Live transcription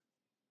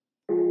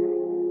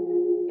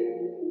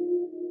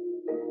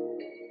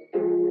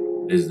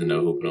This is the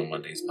No Hooping on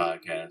Mondays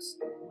podcast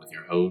with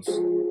your hosts,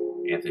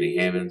 Anthony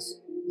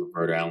Hammonds,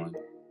 Lavert Allen,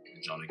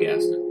 and Jonah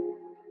Gaston.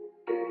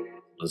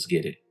 Let's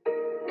get it.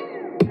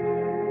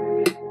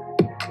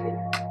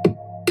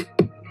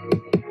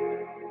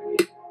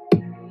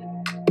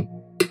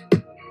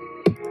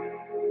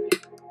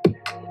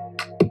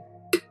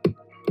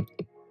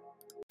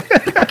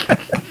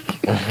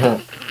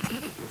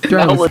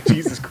 Now what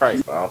Jesus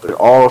Christ out there,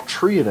 all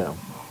three of them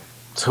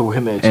to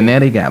win that. And now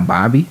they got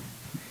Bobby.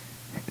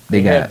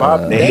 They got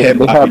Bobby. They had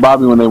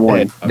Bobby when they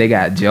won. They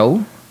got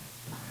Joe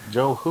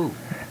Joe who?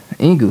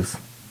 Ingles.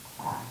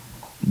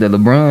 The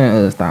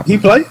LeBron stopper. He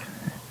play?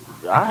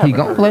 He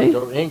gonna play?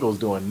 Joe Ingles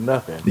doing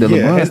nothing. The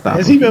LeBron stopper.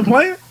 Has he been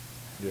playing?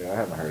 Yeah, I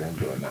haven't heard him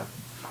doing nothing.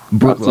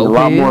 Brooke I've seen a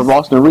lot more of Lopez,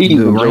 Austin Reeves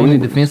the than Joe reigning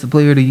Ingles. defensive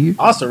player of the year.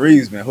 Austin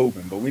Reeves been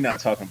hooping, but we're not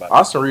talking about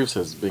Austin Reeves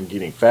has been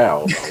getting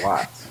fouled a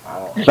lot.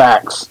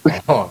 Facts.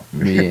 It's a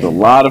Yeah.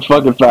 lot of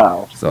fucking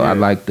fouls. So I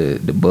like the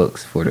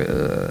Bucks for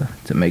the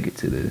to make it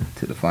to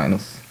the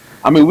finals.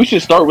 I mean, we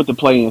should start with the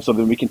play-in so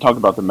then we can talk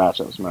about the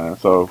matchups, man.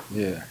 So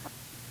Yeah.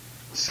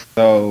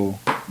 So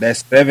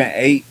that's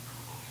 7-8.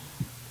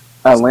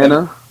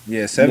 Atlanta,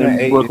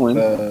 7-8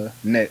 Brooklyn.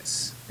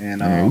 Nets. And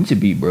Man, we should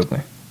beat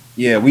Brooklyn.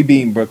 yeah, we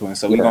beating Brooklyn,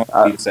 so we're Yeah,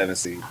 gonna beat the 7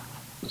 seed.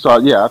 so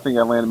yeah, I think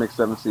Atlanta makes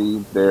 7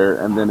 seed there,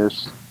 and then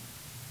it's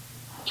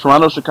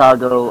Toronto,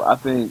 Chicago. I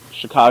think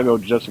Chicago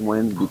just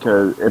wins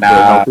because if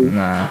they're healthy.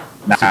 Nah,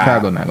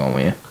 Chicago not gonna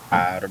win.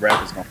 The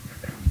Raptors gonna.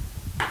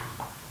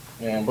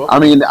 Man, I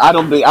mean, I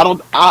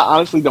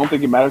honestly don't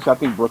think it matters. I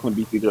think Brooklyn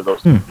beats either of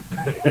those.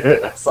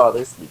 I saw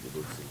this nigga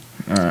this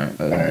season.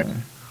 All right,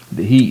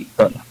 the Heat.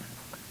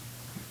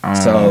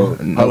 So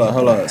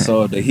hold on.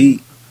 So the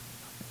Heat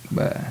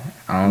But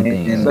I don't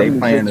think and they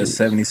playing the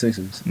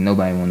 76ers. 76ers.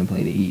 nobody want to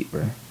play the Heat,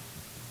 bro.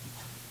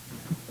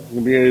 It's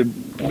gonna be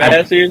a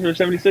bad series for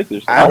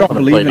 76ers. I don't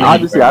wanna believe play in the the Heat,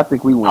 Obviously, I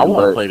think we win. I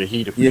want to but play the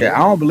Heat. Yeah, I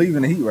don't believe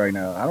in the Heat right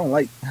now. I don't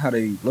like how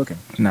they looking.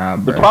 Nah,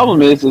 bro. the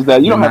problem is that you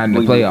They're don't not have in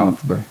to the believe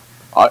playoffs, bro.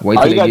 All Wait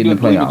all till you they gotta get do in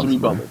is the believe in playoffs, Jimmy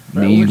bro. Butler.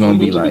 Then you gonna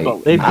be Jimmy like,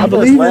 Butler. They I beat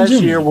believe us in last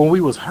Jimmy. year when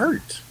we was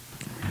hurt.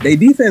 They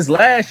defense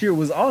last year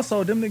was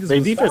also them niggas. They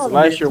was defense fouling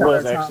last the year entire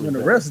was time, actually and the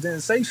better. rest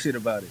didn't say shit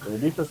about it. The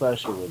defense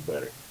last year was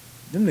better,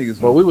 Them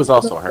niggas. but we was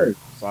also hurt.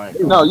 So I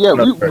ain't No, yeah,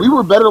 we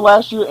were better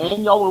last year,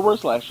 and y'all were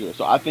worse last year.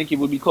 So I think it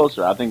would be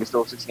closer. I think it's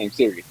still a 6-game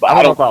series, but I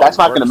don't know about that's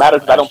not going to worse matter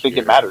because I don't last think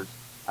year. it matters.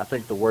 I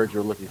think the word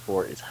you're looking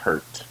for is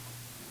hurt.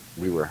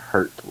 We were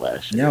hurt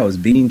last year. Y'all was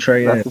beating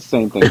Trey That's ass. the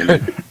same thing. To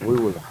me. We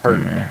was hurt.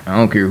 man, I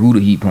don't care who the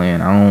Heat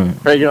playing. I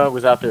don't. Trey Young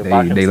was out there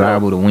by They himself.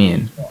 liable to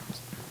win.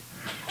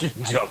 Just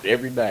jumped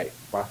every night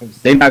by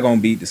himself. They not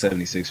gonna beat the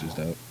 76ers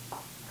though.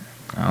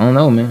 I don't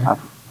know, man.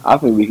 I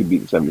think we could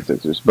beat the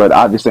 76ers, but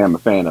obviously I'm a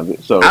fan of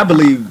it. So I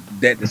believe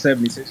that the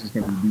 76ers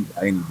can be beat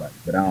by anybody,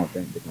 but I don't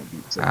think they're gonna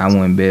beat the 76ers. I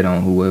wouldn't bet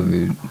on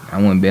whoever. I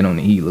wouldn't bet on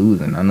the Heat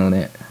losing. I know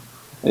that.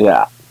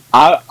 yeah,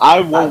 I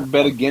won't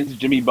bet against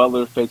Jimmy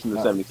Butler facing the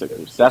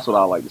 76ers. That's what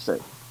I like to say.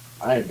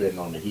 I ain't betting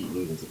on the Heat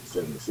losing to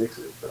the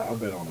 76ers, but I'll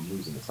bet on them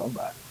losing to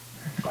somebody.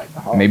 Like the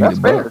Hawks. Maybe that's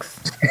the fair. Bucks.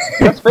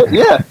 That's fair.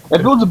 Yeah, if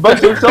it was the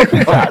Bucks or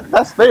Celtics,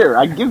 that's fair.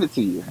 I give it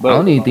to you. But I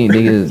don't even think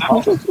niggas.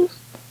 76ers?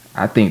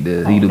 I think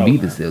the Heat will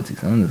beat the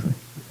Celtics. Honestly,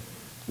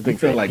 You think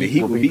feel like the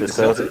Heat will beat the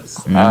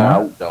Celtics? I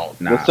don't.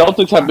 The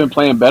Celtics have been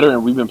playing better,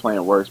 and we've been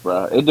playing worse,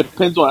 bro. It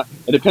depends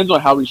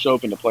on how we show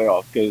up in the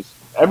playoffs. Because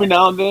every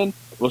now and then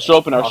we'll show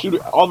up and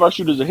all of our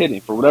shooters are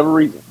hitting for whatever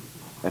reason.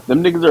 If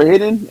them niggas are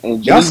hitting,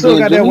 and Y'all Jimmy's still being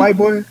got that Jimmy, white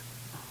boy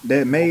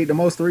that made the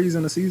most threes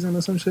in the season or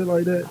some shit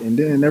like that, and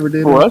then never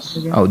did For it us?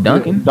 again? oh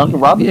Duncan, Duncan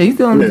Robinson. Yeah, he's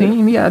still on the Yeah.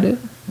 team. He out there.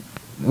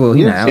 Well,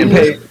 he not out And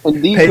there. paid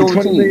And these paid on the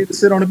 $20 team. million to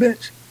sit on the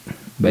bench. Yes,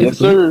 Basically,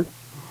 sir.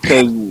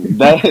 Because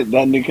that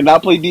nigga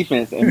cannot play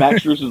defense, and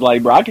Max Strus was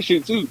like, "Bro, I can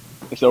shoot too."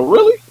 And so,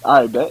 really,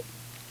 all right, bet.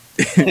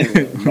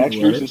 Max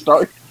Strus should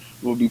start.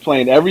 Will be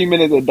playing every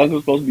minute that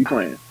Duncan's supposed to be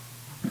playing.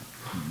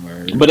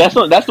 Word. But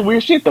that's the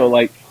weird shit though.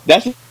 Like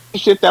that's the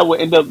shit that would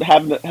end up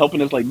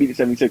helping us like beat the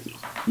 76ers.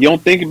 You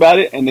don't think about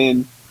it, and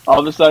then all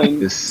of a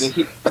sudden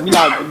you're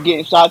not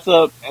getting shots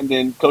up, and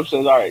then coach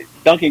says, "All right,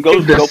 Duncan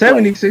goes If the go play."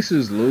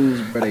 76ers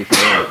lose, but they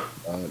fail.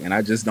 And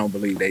I just don't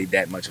believe they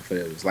that much of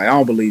failures. Like I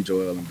don't believe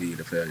Joel Embiid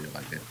a failure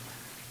like that.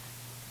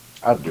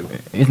 I do.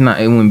 it's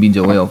not. It wouldn't be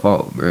Joel's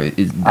fault, bro.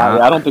 It's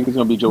I don't think it's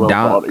gonna be Joel's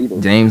Doc, fault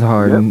either. James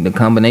Harden, the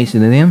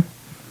combination of them,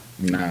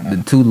 Nah,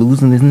 the two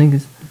losing this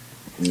niggas.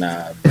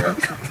 nah, bro.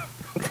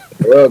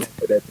 Well,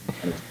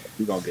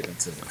 we gonna get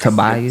into it.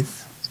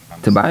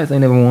 Tobias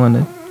ain't never won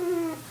that.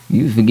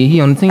 You forget he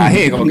on the team. Nah, he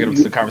ain't gonna get him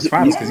to the conference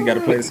finals because he got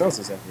to play the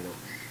Celtics after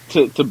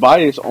that.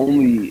 Tobias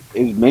only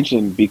is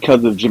mentioned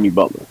because of Jimmy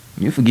Butler.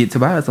 You forget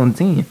Tobias on the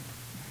team.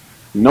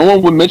 No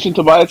one would mention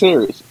Tobias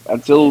Harris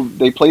until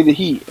they play the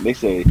Heat. And they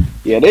say,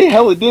 "Yeah, they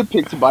hella did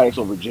pick Tobias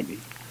over Jimmy."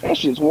 That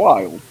shit's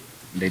wild.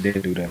 They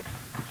did do that.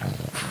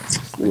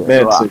 Yeah,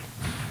 Bad so too.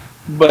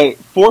 but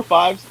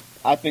 4-5s,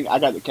 I think I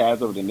got the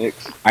Cavs over the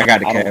Knicks. I got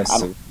the I don't- Cavs I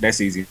too.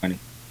 That's easy money.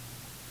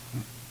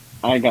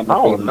 I ain't got no I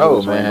faith don't in know,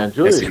 this right man. now.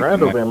 Julius That's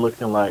Randle it. been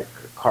looking like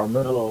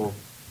Carmelo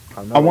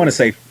I want to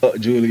say fuck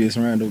Julius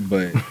Randle,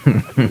 but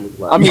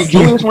I mean,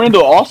 Julius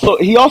Randle also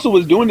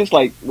was doing this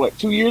like what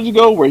 2 years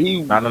ago, where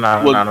he No.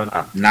 nah,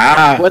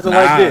 It wasn't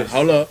like this.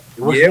 Hold up,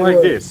 It wasn't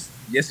like this.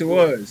 Yes, it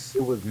was.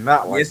 It was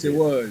not like Yes, this. it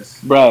was.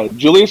 Bro,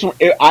 Julius,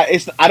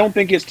 I don't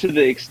think it's to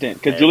the extent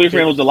because Julius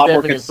Randle's a lot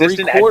more 7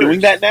 consistent at 3/4.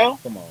 doing that now.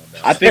 Come on,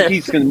 man. I think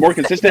he's more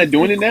consistent at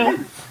doing it now.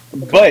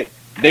 But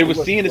they were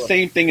seeing the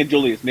same thing in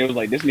Julius, and they was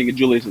like, "This nigga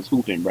Julius is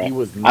hooping, bro." He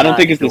was I don't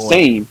think it's the not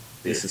same.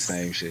 It's the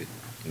same shit.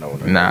 No.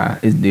 Nah,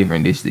 it's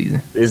different this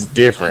season. It's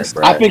different,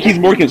 bro. I think he's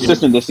more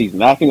consistent this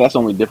season. I think that's the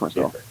only difference,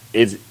 though.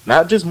 It's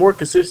not just more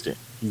consistent.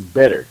 He's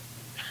better.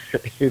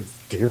 It's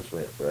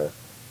different, bro.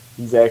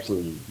 He's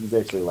actually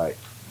like.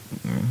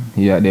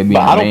 Yeah, they'll be.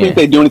 But I don't think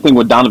they do anything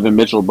with Donovan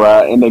Mitchell,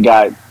 bro. And they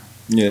got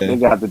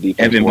the defense.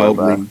 Evan for it,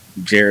 Mobley, bro.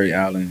 Jerry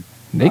Allen,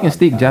 They can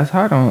stick Josh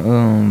Hart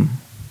on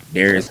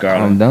Darius on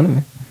Garland.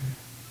 Donovan.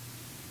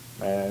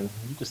 Man,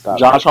 you just stop.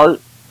 Josh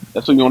Hart.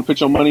 That's what you want to put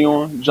your money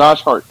on,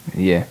 Josh Hart.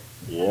 Yeah,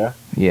 Yeah.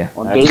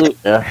 On David,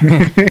 Yeah.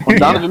 on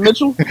Donovan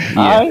Mitchell.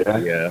 All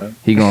right. Yeah.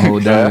 he gonna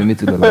hold Donovan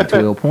Mitchell to like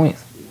 12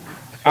 points.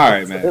 All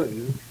right,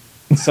 man.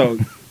 So,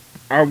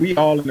 are we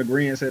all in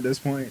agreement at this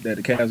point that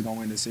the Cavs gonna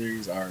win the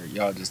series, or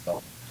y'all just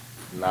thought?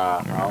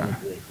 Nah, I don't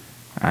agree.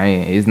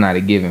 It's not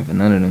a given for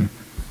none of them.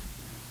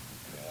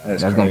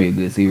 That's gonna be a crazy.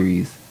 good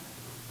series.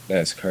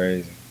 That's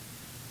crazy.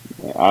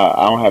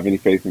 I don't have any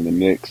faith in the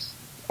Knicks.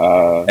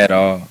 At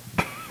all.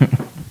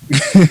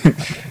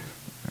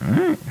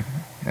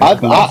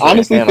 I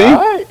honestly And think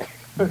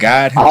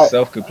God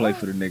himself could play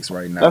for the Knicks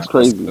right now. That's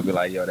crazy. He'll be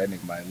like, yo, that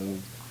nigga might lose.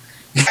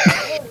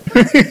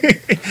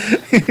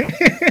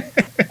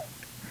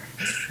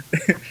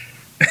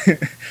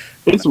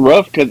 it's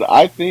rough because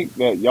I think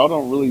that y'all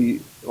don't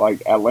really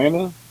like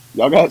Atlanta.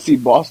 Y'all got to see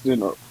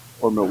Boston or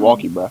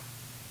Milwaukee, bro.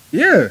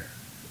 Yeah.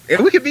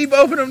 And we could beat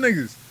both of them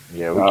niggas.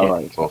 Yeah, we All can't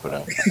right. beat both of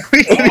them.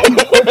 We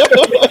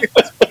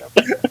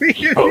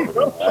can beat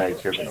both. I ain't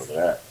tripping over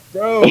that.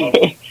 Bro.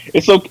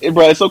 It's okay,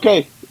 bro. It's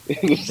okay.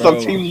 Some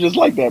Bro. teams are just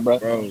like that, bro.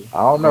 Bro. I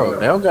don't know.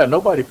 They don't got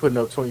nobody putting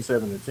up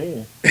 27 and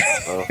 10.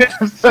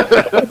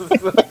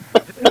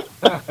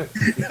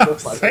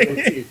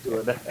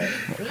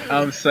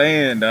 I'm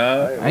saying,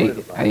 dog.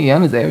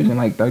 Giannis averaging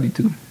like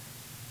 32.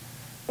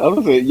 I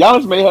was saying,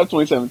 Giannis may have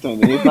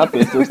 2017, and it's not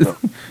their system.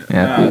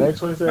 Yeah, It ain't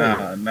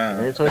 27. Nah.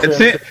 It ain't That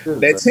 27. 10,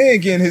 that 10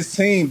 getting his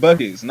team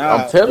buckets. Nah,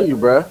 I'm telling you,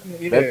 bro.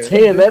 Yeah, That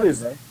 10, that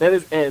is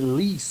at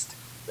least.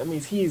 That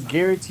means he is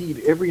guaranteed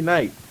every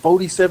night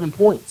 47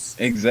 points.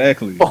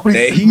 exactly. 47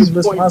 That he's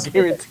points responsible.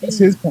 guaranteed. That's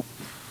his point.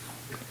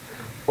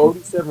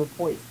 47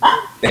 points.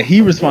 That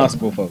he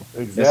responsible for.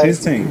 Exactly. That's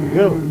his team.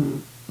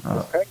 Good.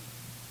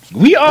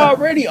 We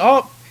already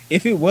up.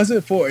 If it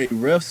wasn't for a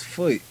ref's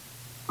foot,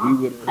 we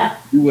would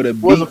have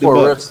beat Wasn't the for a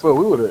Bucks. ref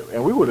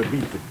split. We would have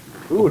beat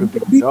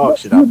the dog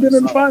shit out We've been the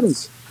in the Suns.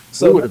 finals. We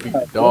So would have beat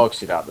the dog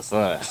shit out the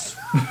Suns.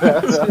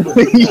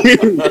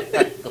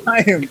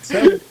 I am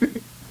telling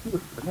you,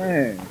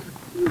 man.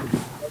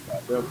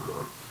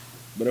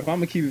 But if I'm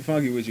gonna keep it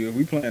funky with you, if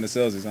we playing the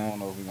Celtics, I don't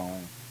know if we're gonna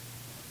win.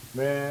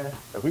 Man,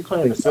 if we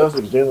playing the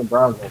Celtics, Jalen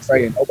Brown's gonna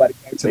say Nobody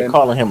came to they that.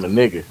 calling him a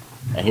nigga,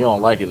 and he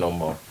don't like it no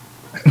more.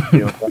 He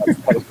don't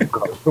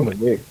call him a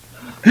nigga.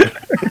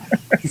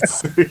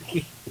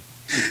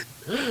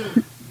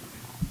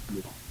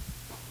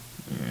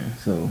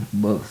 so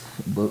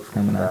Bucks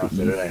coming out Brown the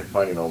said it East. ain't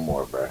funny no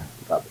more, bro.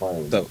 Stop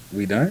playing. So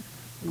we done?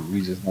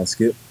 We just gonna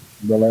skip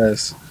the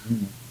last.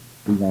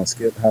 We gonna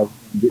skip how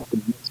we get to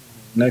the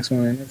next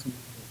one.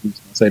 We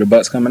just gonna say the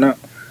Bucks coming out.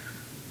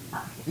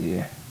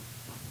 Yeah,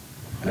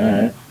 All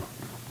right.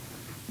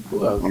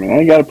 Who else? I mean, I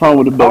ain't got a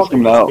problem with the Bucks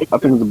coming out. I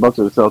think it's the Bucks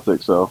or the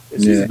Celtics. So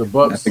It's Yeah, either the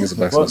Bucks. I think it's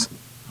the the Bucks.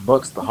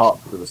 Bucks, the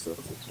Hawks, or the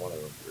Celtics. One of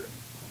them three.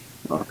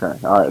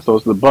 okay, all right. So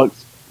it's the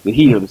Bucks, the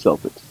Heat, or the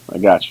Celtics. I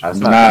got you. That's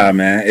not. Nah,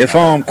 man. If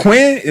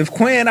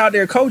Quinn out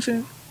there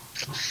coaching,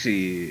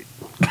 shit.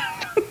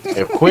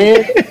 If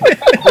Quinn,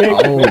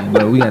 oh,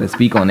 bro, we got to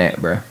speak on that,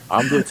 bro.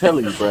 I'm just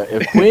telling you, bro.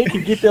 If Quinn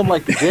can get them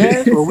like the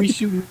Jazz, where we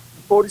shooting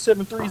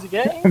 47 threes a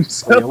game,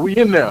 yeah, we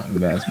in there. We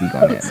got to speak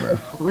on that, bro.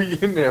 We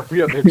in there.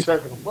 We up there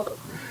chucking them up.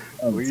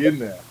 We in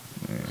there.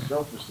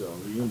 Show for sure.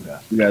 We in there.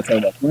 We gotta talk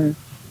about Quinn.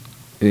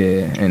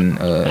 Yeah, and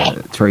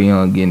Trae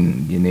Young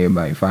getting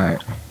everybody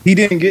fired. He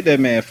didn't get that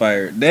man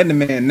fired. That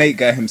man Nate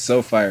got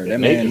himself fired. That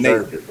Nate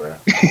man deserved Nate.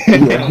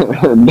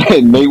 it, bro.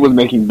 Nate was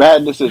making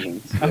bad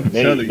decisions. I'm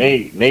telling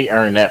you. Nate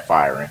earned that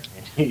firing.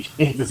 He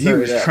He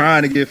deserved was that.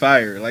 trying to get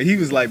fired. Like he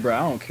was like, bro, I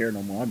don't care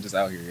no more. I'm just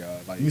out here,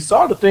 y'all. Like You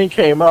saw the thing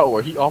came out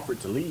where he offered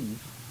to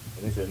leave,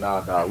 and they said,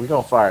 "Nah, dog, we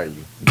gonna fire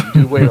you. You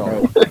just wait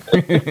on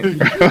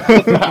it."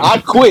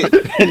 I quit.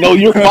 No,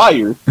 you're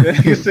fired.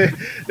 He said,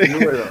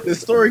 the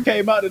story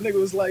came out. The nigga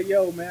was like,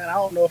 "Yo, man, I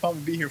don't know if I'm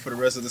gonna be here for the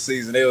rest of the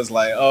season." They was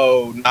like,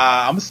 "Oh,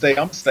 nah, I'm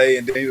gonna stay."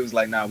 And then he was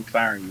like, "Nah, we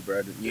firing you,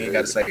 bro. You ain't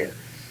gotta stay here.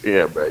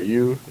 Yeah, bro.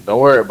 You don't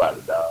worry about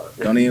it, dog.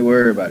 Don't even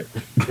worry about it."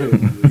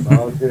 It's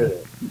all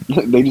good.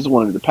 They just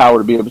wanted the power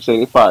to be able to say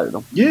they fired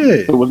him. Yeah,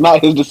 It was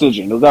not his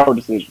decision. It was our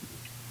decision.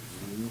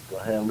 You go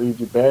ahead and leave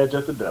your badge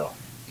at the door.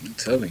 I'm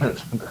telling you.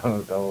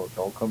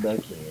 don't come back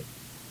in.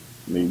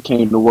 He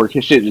came to work.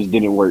 His shit just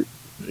didn't work.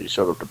 He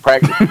showed up to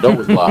practice. The door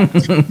was locked.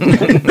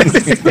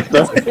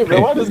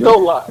 Why does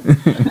door locked?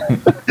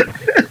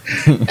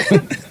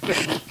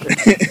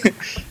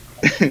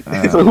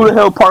 So who the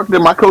hell parked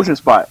in my coaching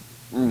spot?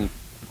 There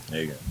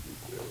you go.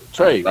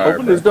 Trey, Sorry,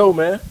 open bro. this door,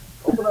 man.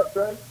 Open up,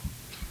 Trey.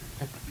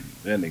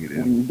 That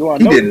nigga Do I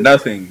he know did this?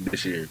 nothing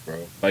this year, bro.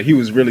 Like he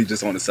was really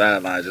just on the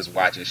sideline, just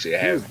watching shit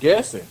He was happen.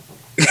 guessing.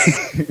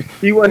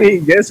 He wasn't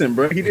even guessing,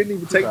 bro. He didn't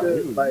even take He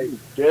was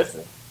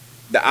guessing.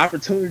 the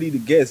opportunity to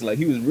guess. Like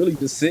he was really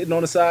just sitting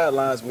on the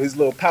sidelines with his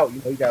little pout.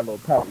 You know, he got a little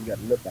pout. He got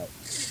a lip out.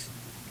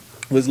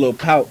 With his little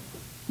pout,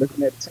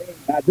 looking at the team,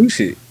 not do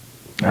shit.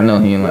 I know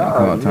he ain't like to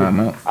call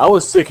timeout. I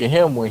was sick of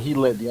him when he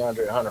let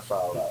DeAndre Hunter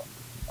foul out.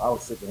 I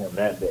was sick of him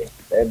that day.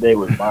 That day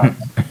was mine.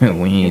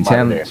 When he ain't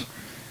challenged.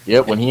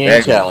 Yep, when he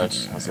ain't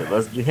challenged. I said,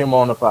 let's get him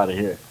on up out of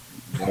here.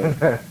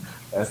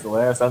 That's the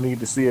last I need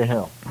to see of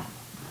him.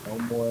 No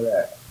more of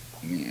that.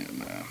 Yeah,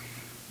 man.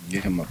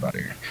 Get him up out of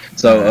here.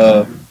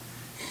 So,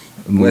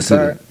 West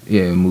side?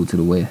 Move to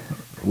the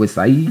west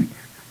side.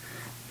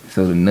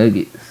 So the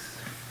Nuggets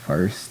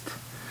first.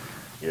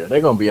 Yeah,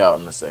 they're going to be out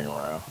in the second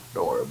round.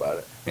 Don't worry about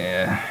it.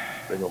 Yeah.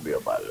 They're going to be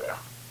up out of there.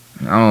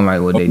 I don't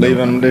like what they believe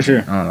doing. in them this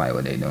year? I don't like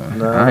what they doing.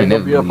 Nah, I ain't they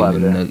never gonna be up out believed of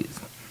in the there. Nuggets.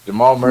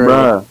 Jamal Murray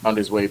Bruh. on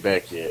his way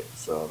back yet,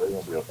 so they're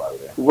going to be up out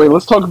of there. Wait,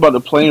 let's talk about the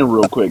playing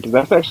real quick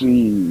because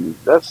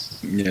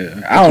that's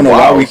yeah, I don't know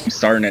why we keep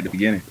starting at the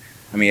beginning.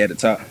 I mean, at the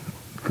top.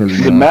 the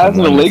Mavs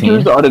and the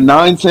Lakers are the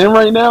 9-10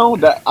 right now.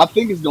 That I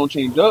think it's gonna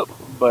change up,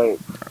 but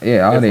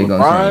Yeah, all they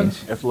gonna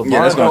change. If LeBron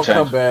that's gonna don't change.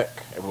 come back,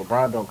 then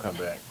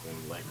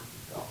the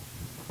Lakers gone.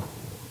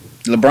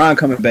 LeBron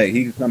coming back.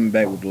 He coming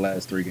back with the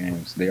last 3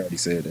 games. They already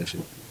said that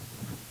shit.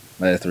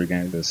 Last 3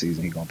 games of the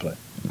season, he gonna play.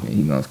 Yeah,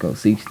 he gonna score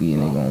 60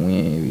 and they gonna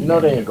win every You know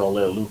they game. ain't gonna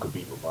let Luka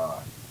beat LeBron.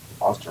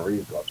 Austin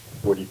Reeves got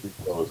 40 free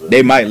throws.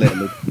 They might let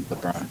Luka beat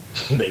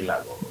LeBron. They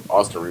not gonna.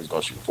 Austin Reeves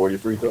gonna shoot 40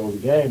 free throws a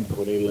game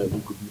before they let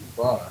Luka beat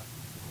LeBron.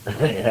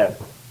 That ain't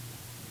happening.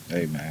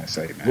 Hey man,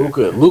 say man.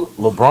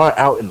 LeBron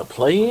out in the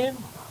play-in.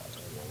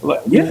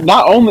 Yeah.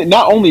 not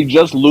only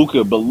just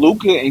Luka, but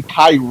Luka and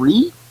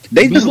Kyrie.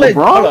 They just let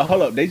LeBron?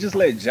 hold up. They just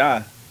let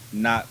Ja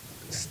knock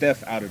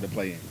Steph out of the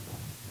play-in.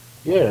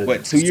 Yeah,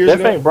 What, 2 years Steph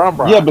ago? ain't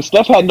Bron. Yeah, but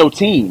Steph had no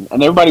team,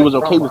 and everybody was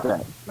okay with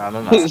that.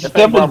 No.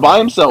 Steph was by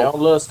himself. They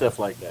don't love Steph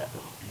like that.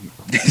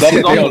 That is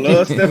They also don't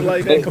love Steph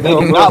like They that. Come do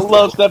on, not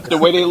love Steph the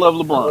way they love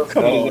LeBron.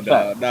 Come That is on, a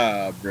fact.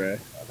 nah, bruh.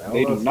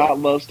 They do not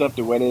love Steph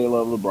the way they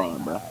love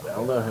LeBron, bro. They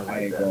don't love him I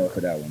like ain't that, going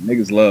for that one.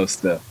 Niggas love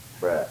Steph.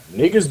 bruh.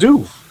 Niggas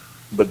do,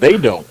 but they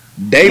don't.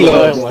 They Yeah,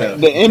 love like- Steph.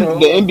 The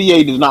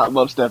NBA does not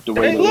love Steph the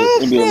way They the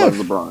love NBA Steph. loves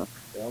LeBron.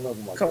 They don't love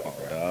him like Come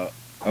that, on, dog.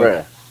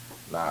 bruh.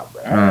 Nah,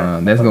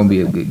 bruh. That's gonna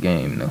be a good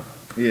game though.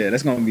 Yeah,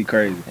 that's gonna be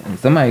crazy. And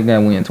somebody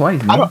gotta win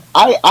twice, I man. don't.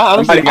 I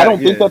honestly, Somebody I don't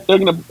got- think yeah. that they're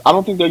gonna. I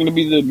don't think they're gonna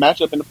be the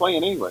matchup in the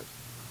play-in anyway.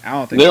 I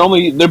don't think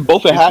so. They're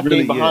both a It's half really-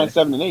 game behind yeah.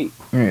 7 and 8.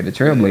 Yeah, the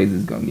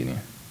Trailblazers gonna get in.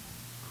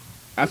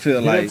 I feel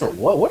like So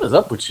what is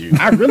up with you?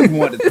 I really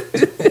wanted.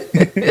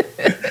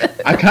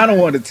 I kind of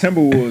wanted the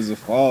Timberwolves to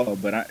fall,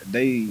 but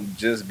they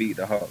just beat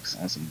the Hawks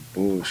on some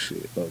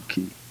bullshit, low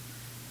key.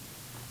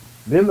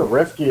 Didn't the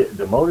ref get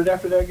demoted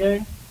after that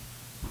game?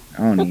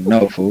 I don't even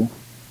know, fool.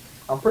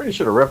 I'm pretty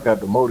sure the ref got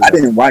demoted. I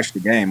didn't watch the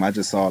game. I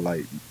just saw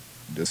like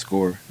the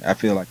score. I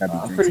feel like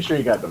I'm pretty sure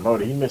he got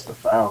demoted. He missed a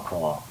foul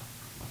call,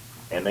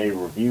 and they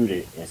reviewed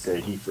it and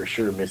said he for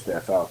sure missed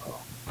that foul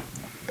call.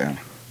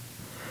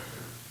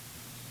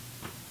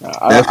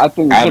 I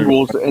think the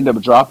Timberwolves end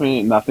up dropping,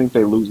 and I think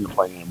they lose the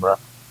play-in, bro.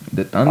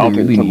 The I Thunder don't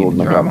think really the need Timberwolves to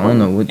make drop. that I don't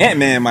know what.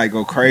 Ant-Man might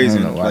go crazy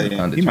I don't and know why play the in.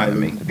 Thunder He might trying to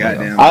lose make the the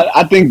goddamn.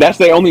 I think that's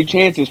their only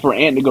chances for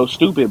Ant to go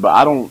stupid, but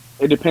I don't.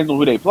 It depends on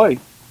who they play.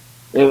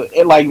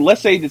 Like,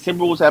 let's say the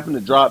Timberwolves happen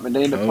to drop, and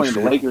they end up playing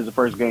the shit. Lakers the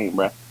first game,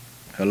 bro.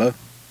 Hello?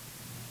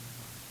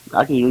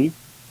 I can hear you.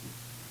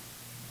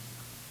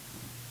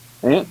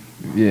 Ant?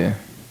 Yeah,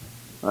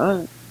 All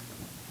right.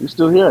 You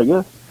still here, I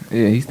guess.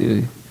 yeah, he's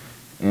still.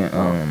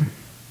 And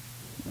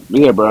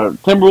Yeah, bro.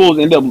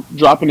 Timberwolves end up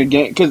dropping the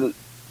game because,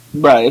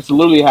 bro, it's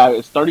literally how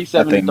it's I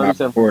 37 think to my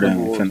 37 for recording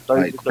Timberwolves. finna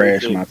 30 like to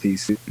crash 36. my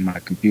PC, my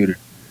computer.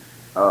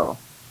 Oh,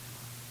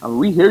 I mean,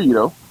 we hear you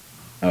though.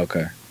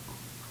 Okay.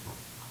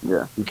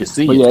 Yeah, You can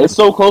see but it. yeah, it's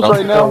so close Don't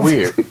right do that now.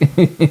 weird.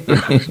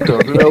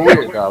 Don't do that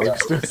weird, dog. We can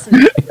still see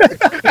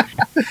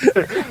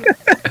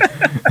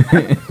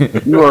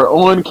it. You are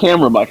on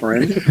camera, my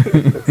friend.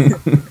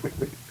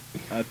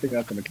 I think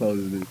I'm gonna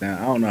close this down.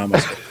 I don't know how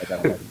much I got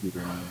on my computer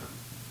right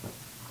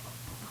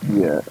now.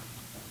 Yeah.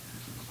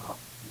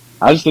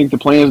 I just think the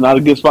plan is not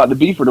a good spot to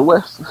be for the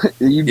West.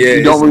 you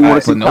it's don't really not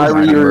want to for see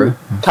nobody,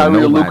 Kyrie or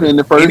bro. Luka in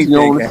the first. You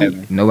don't want to see.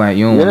 happen. Nobody,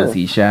 you don't want Yeah. to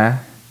see Shy.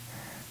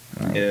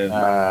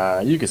 Yeah.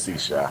 You can see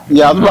Shy.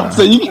 Yeah, I was about to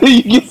say you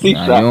can see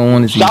Nah, Shot. you don't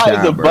want to see Shot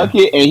Shy, is a bro.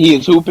 bucket and he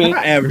is hooping.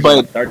 I average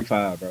But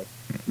 35,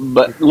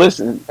 bro.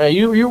 listen, Hey,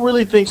 you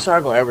really think Shy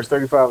gonna average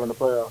 35 in the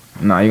playoffs?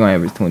 Nah, you're gonna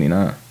average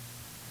 29.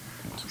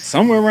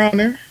 Somewhere around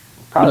there.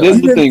 this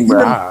is the thing,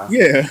 bro.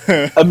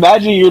 Yeah.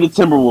 Imagine you're the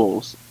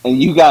Timberwolves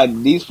and you got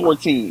these 4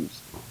 teams.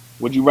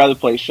 Would you rather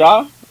play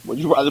Shaw? Would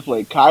you rather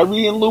play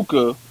Kyrie and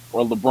Luka,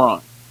 or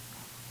LeBron?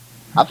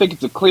 I think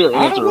it's a clear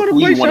I answer want of to who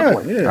play you want to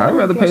Shaq. play. Yeah, I'd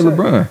rather play Shaq.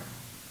 LeBron.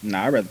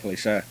 Nah, I'd rather play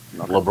Shaq.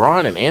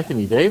 LeBron and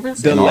Anthony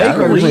Davis. The And Lakers-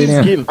 Austin Reeves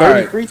All getting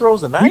 30 free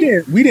throws a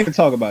night. We didn't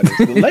talk about this.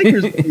 The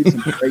Lakers need some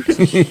great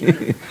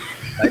shit.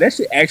 Like that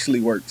shit actually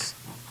works.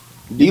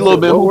 D'Lo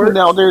been hooping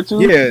out there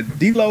too. Yeah,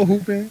 D'Lo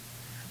hooping.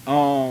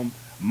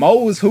 Mo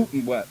was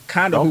hooping, but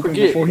kind of hooping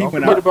before he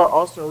went out. About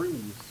Austin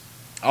Reeves.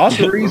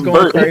 Austin Reeves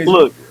going crazy.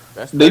 Look,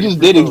 That's they just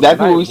did 30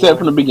 exactly what we tonight, said boy.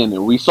 from the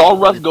beginning. We saw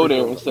Russ go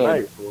there and 30 said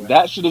tonight, boy.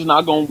 that shit is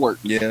not going to work.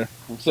 Yeah,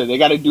 We said they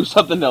got to do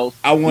something else.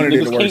 I wanted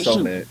These it to niggas work can't so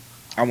shoot. bad.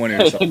 I wanted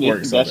it to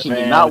work so That bad. shit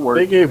did not work.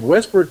 They gave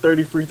Westbrook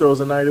 30 free throws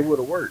a night. It would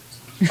have worked.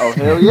 Oh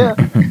hell yeah!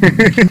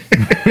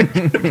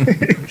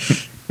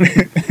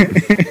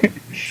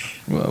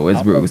 Well,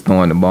 Westbrook was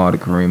throwing the ball to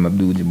Kareem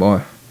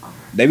Abdul-Jabbar.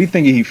 They be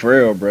thinking he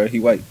frail, bro. He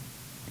white.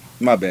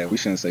 My bad. We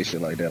shouldn't say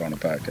shit like that on the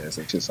podcast.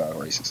 That shit sound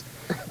racist.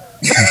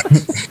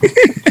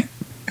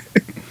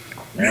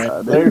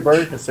 Man, Larry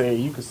Bird can say it.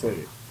 You can say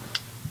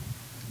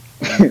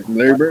it.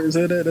 Larry Bird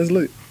said that. That's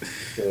lit.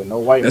 Yeah, no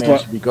white That's man why-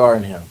 should be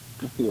guarding him.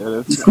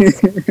 Yeah, that's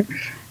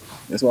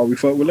That's why we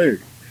fuck with Larry.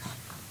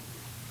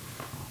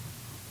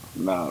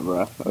 nah,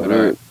 bro.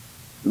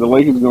 The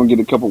Lakers gonna get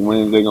a couple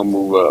wins. They're gonna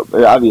move up.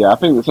 I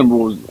think the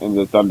Timberwolves and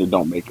the Thunder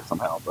don't make it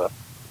somehow, bro.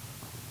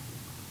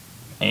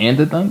 And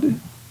the Thunder?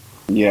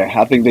 Yeah,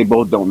 I think they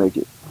both don't make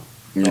it.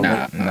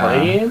 Nah.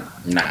 Playing?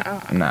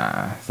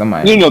 Nah.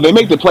 Somebody. No, they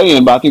make the play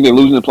in, but I think they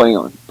lose in the play in.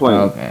 Okay,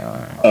 all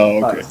right. Oh,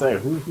 Like I okay. say,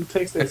 who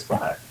takes that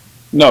spot?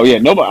 No, yeah,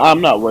 nobody.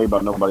 I'm not worried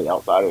about nobody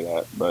outside of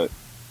that. But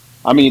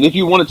I mean, if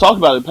you want to talk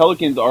about it,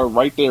 Pelicans are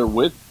right there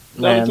with.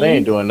 Man, 17. they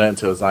ain't doing nothing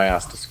until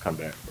Zion starts to come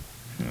back.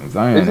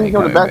 Zion Isn't he ain't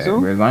coming coming back soon?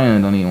 bro.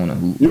 Zion don't even want to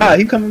hoop. Nah,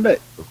 he coming back.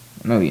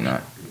 No, he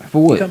not.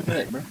 For He what? coming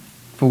back, bro.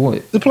 For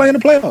what? To play in the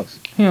playoffs.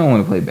 He don't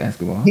want to play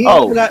basketball.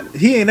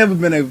 He ain't never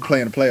been able to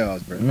play in the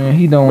playoffs, bro. Man,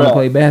 he don't want to Bruh.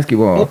 play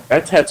basketball.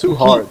 That tattoo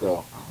hard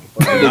though.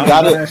 They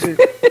got that it. shit.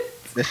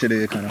 That shit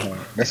is kind of hard.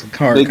 That's a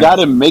hard. They got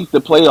to make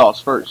the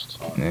playoffs first.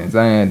 Man,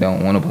 Zion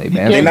don't want to play You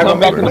can't basketball. come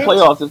back in the bro.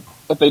 playoffs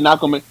if they're not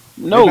going to.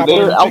 No, not they're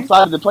playing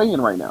outside of the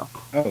play-in right now.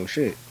 Oh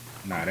shit.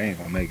 Nah, they ain't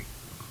gonna make it.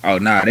 Oh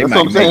nah, they That's might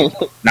what I'm make saying.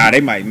 it. Nah,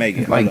 they might make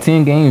it. It's like Hold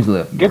 10 games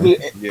left. Guess bro.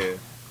 it- yeah.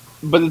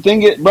 But the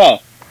thing is, bruh,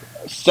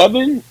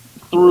 7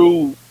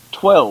 through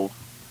 12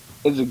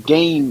 is a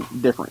game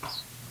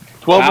difference.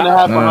 12 and a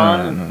half No,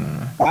 behind.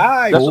 no.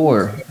 Five. That's-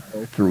 4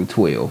 through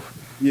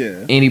 12.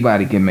 Yeah.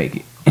 Anybody can make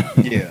it.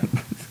 Yeah.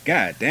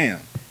 God damn.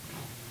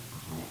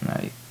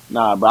 Like,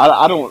 Nah, but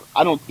I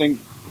don't think.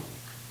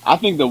 I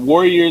think the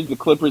Warriors, the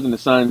Clippers, and the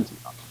Suns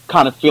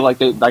kind of feel like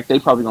they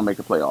probably gonna make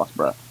the playoffs,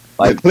 bruh.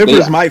 Like The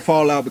Clippers they- might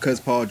fall out because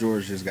Paul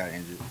George just got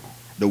injured.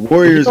 The He's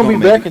Warriors gonna be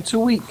make back in 2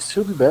 weeks.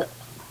 He'll be back.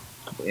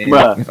 it.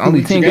 Bruh. it's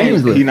only 10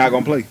 games left. He's not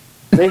gonna play.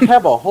 They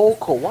have a whole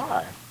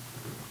Kawhi.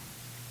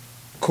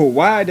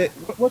 Kawhi,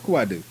 what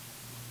Kawhi do?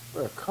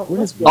 Bro, come What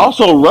is- on.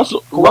 Also,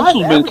 Russell's been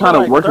averaging kind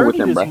of like working 30 with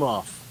them, this bruh.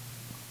 month.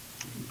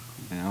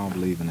 Man, I don't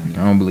believe in that I nigga.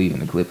 don't believe in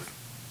the Clippers.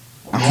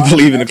 I don't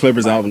believe in the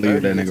Clippers. I don't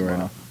believe in that nigga right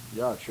now.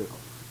 Y'all tripping.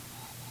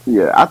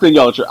 Yeah, I think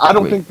y'all. I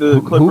don't Wait, think the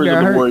who Clippers got or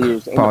the hurt?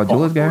 Warriors. ain't Paul gonna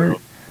George got fall hurt?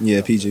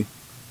 Yeah, PG.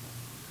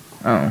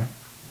 Oh.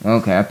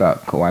 Okay, I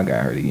thought Kawhi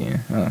got hurt again.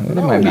 Oh, well, they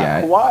No, might be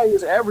alright. Kawhi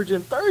is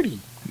averaging 30.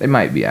 They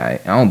might be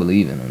alright. I don't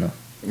believe in them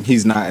though.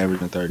 He's not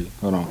averaging 30.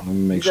 Hold on, let me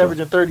make He's sure.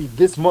 averaging 30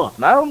 this month,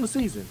 not on the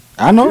season.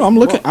 I know. I'm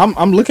this looking.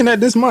 I'm looking at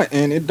this month,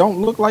 and it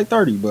don't look like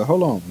 30. But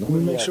hold on, let me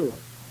make sure.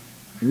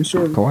 Let me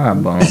sure.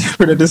 Kawhi bum.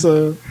 Sure that this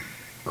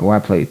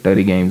Kawhi played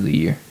 30 games a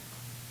year.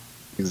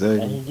 And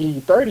exactly. he give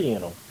you 30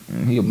 in them.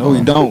 He a No, bum.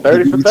 he don't.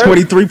 30 for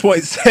 30.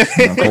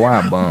 23.7. No,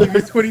 Kawhi bum.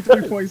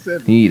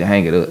 23.7. He need to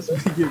hang it up.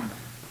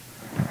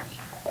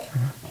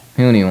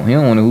 He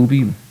don't want to hoop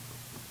either.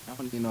 I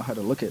don't even know how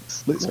to look at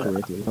splits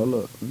correctly. Hold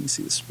up, let me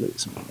see the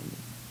splits. Man.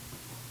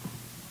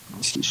 Let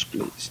me see the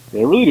splits.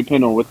 They really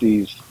depend on what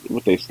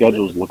their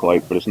schedules look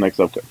like for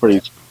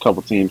these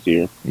couple teams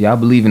here. Y'all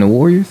believe in the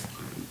Warriors?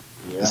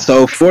 Yeah.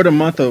 So for the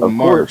month of Of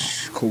March,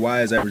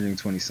 Kawhi is averaging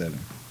 27.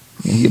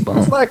 Yeah, he a bum.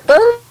 It's like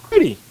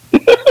 30.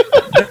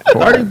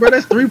 30, bro.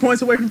 That's 3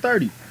 points away from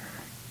 30.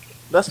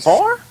 That's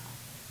far?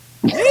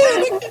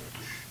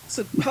 It's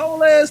a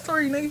whole ass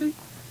 3, nigga.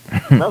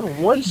 That's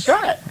one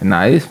shot.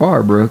 Nah, it's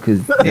far, bro.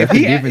 Because that's the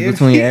he- difference if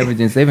between he-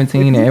 averaging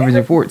 17 and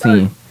averaging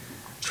 14.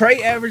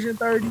 Trey averaging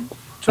 30. I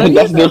think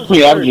that's the difference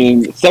between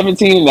averaging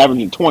 17 and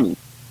averaging 20.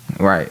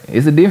 Right.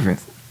 It's a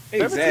difference.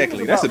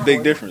 Exactly. That's a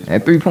big difference.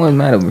 At 3 points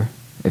matter, bro.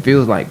 It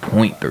feels like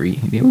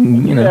 0.3. You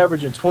You know.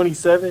 averaging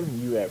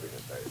 27, you averaging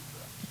 30.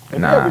 If you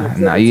Nah, averaging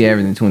you 17,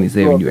 averaging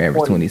 27, you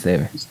average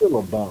 27. You're still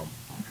a bum.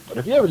 But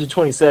if you averaging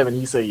 27,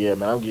 you say, yeah,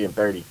 man, I'm getting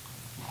 30.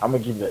 I'm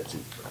going to give you that too.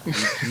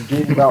 You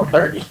giving out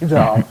 30,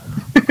 dog.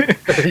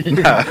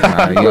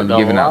 Nah, you only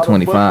giving out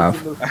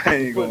 25. I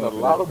ain't Putting a going for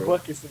lot that, of bro.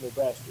 buckets in the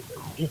basket.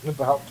 Though. You're giving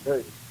about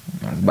 30.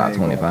 It's about I ain't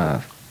going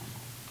 25.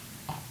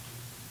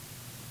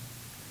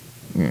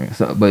 Yeah,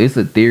 so, but it's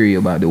a theory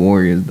about the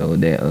Warriors though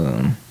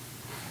that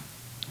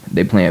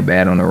they playing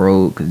bad on the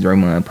road because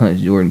Draymond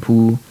punched Jordan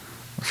Poole.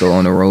 So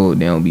on the road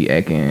they don't be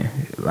acting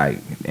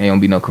like they don't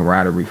be no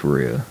camaraderie for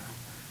real.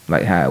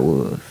 like how it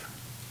was.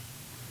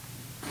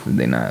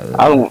 They not.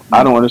 I don't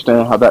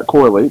understand how that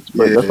correlates,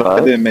 but that's all that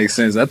right. didn't make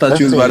sense. I thought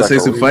you was about to say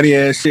some funny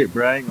ass shit,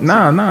 bro.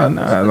 Nah.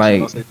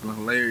 Like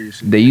hilarious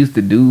shit. they used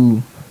to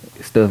do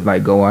stuff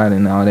like go out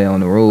and all that on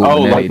the road.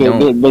 Oh, but like they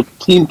don't. the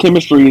team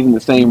chemistry isn't the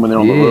same when they're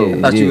on the road.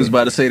 I thought you was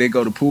about to say they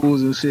go to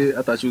pools and shit.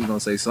 I thought you was gonna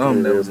say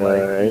something that was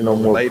like ain't no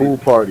more related. pool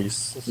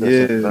parties.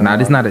 Nah,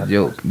 this not a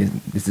joke.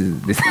 This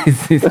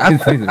is I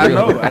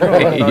know. I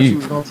thought you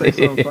was gonna say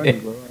something funny,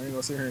 bro. I ain't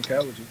gonna sit here and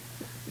coward you.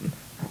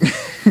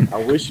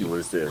 I wish you would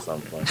have said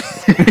something.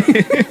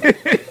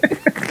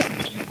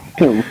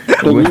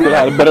 Because we could have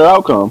had a better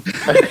outcome.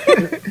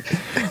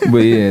 But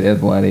yeah,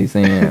 that's why they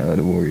saying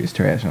the Warriors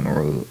trash on the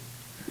road.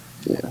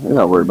 Yeah, they're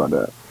not worried about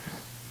that.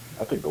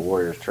 I think the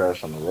Warriors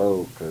trash on the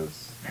road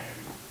because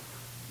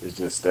it's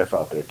just Steph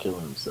out there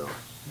killing himself.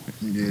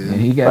 Yeah, And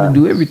he got to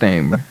do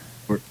everything, bro.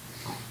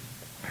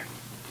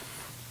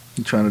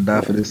 He trying to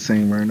die for this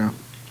team right now.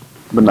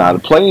 But nah, the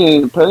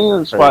playing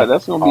spot,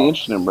 that's going to be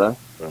interesting, bro.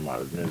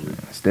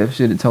 Steph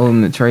should have told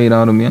him to trade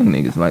all them young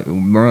niggas like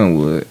Bron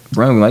would.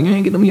 Bron was like, you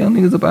ain't get them young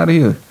niggas up out of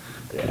here.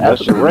 Yeah,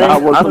 after the rain,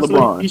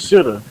 honestly, he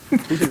should have.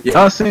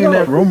 Y'all seen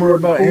that rumor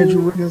about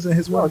Andrew Wiggins and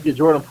his wife? Get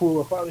Jordan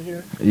Poole up out of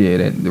here. Yeah,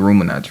 the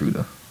rumor not true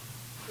though.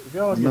 If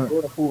y'all get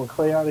Jordan Poole and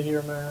Clay out of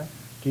here, man,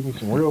 give me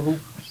some real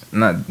hoopers.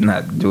 Not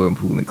Jordan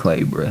Poole and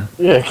Clay, bro.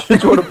 Yeah, get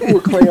Jordan Poole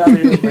and Clay out of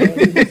here, man.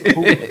 Give me some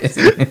hoopers.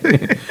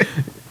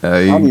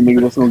 I don't think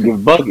that's gonna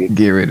give buckets.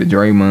 Get rid of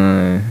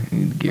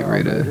Draymond. Get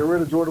rid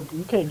of Jordan Poole.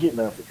 You can't get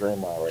nothing for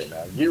Draymond right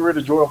now. Get rid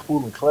of Jordan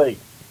Poole and Clay.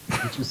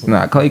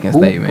 Nah, Clay can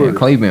stay, man.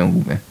 Clay been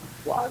hooping.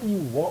 Why do you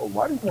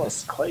want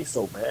Clay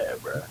so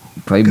bad, bro?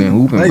 Clay been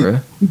hooping, bro.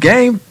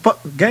 Game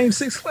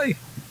 6 Clay.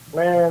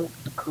 Man,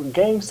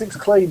 Game 6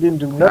 Clay didn't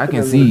do nothing. I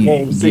can see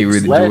get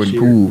rid of Jordan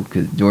Poole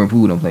because Jordan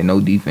Poole don't play no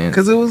defense.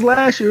 Because it was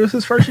last year. It was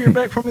his first year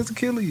back from his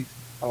Achilles.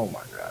 Oh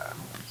my god.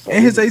 So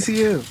and his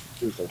ACL.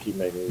 He's gonna keep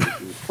making it.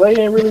 Clay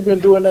ain't really been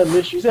doing nothing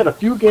this year. He's had a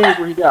few games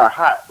where he got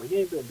hot, but he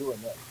ain't been doing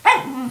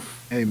nothing.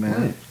 Hey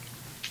man,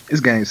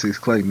 it's Game 6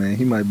 Clay, man.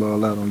 He might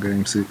ball out on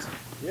Game 6.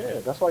 Yeah,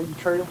 that's why you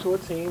trade him to a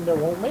team that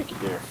won't make it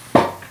there.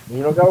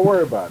 You don't gotta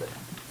worry about it.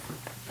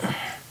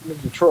 Look,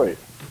 Detroit.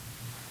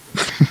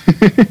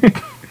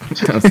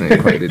 I'm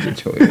saying Clay to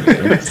Detroit.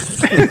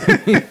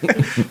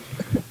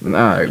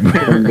 Alright,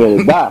 bro.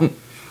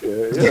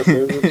 Yeah,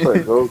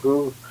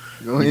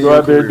 go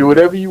out there and do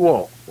whatever you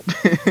want.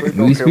 Did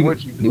we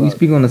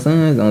speak on the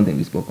Suns? I don't think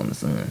we spoke on the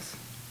Suns.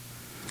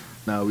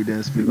 No, we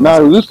didn't speak.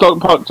 No, we just talk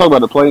about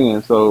the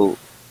play-in. So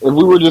if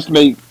we were just to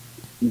make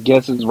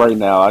guesses right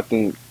now, I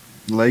think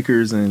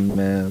Lakers and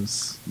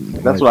Mavs.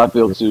 That's what I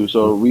feel too.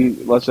 So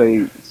let's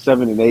say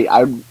 7 and 8.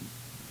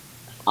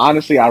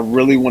 Honestly, I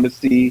really want to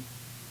see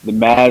the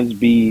Mavs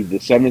be the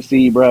 7th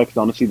seed, bro. Because I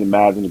want to see the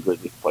Mavs and the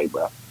Grizzlies play,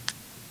 bro.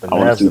 I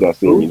want to see that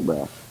series,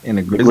 bro. And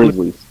the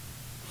Grizzlies.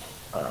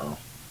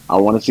 I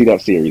want to see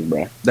that series,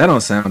 bro. That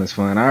don't sound as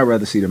fun. I'd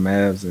rather see the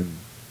Mavs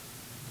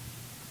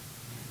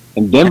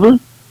and Denver.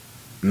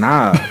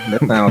 Nah,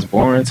 that sounds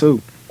boring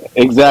too.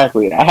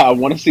 Exactly. I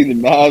want to see the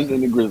Mavs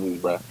and the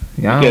Grizzlies, bro.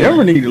 Yeah,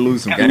 Denver need to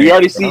lose some games. We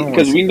already see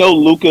because we know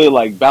Luka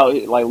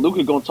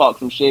Luka gonna talk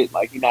some shit.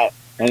 Like he not,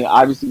 and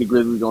obviously the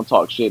Grizzlies gonna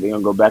talk shit. They're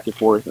gonna go back and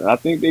forth, and I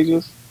think I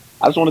just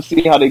want to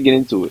see how they get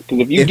into it. Because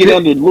if you get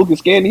under Luka's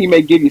skin, he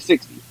may give you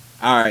 60.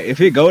 All right, if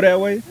it go that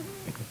way,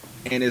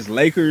 and it's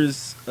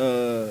Lakers,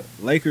 Nuggets,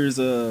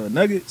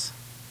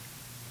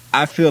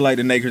 I feel like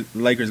the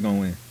Lakers gonna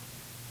win.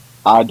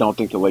 I don't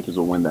think the Lakers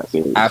will win that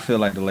series. I feel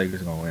like the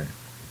Lakers gonna win.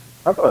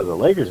 I feel like the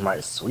Lakers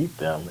might sweep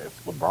them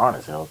if LeBron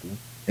is healthy.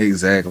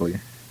 Exactly.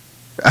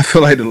 I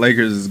feel like the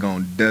Lakers is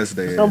gonna dust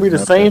their. It's gonna be the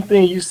same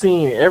thing you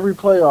seen in every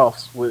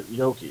playoffs with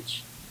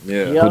Jokic.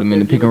 Yeah, put them in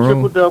the pick and roll,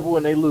 triple double,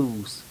 and they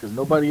lose because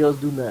nobody else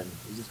do nothing.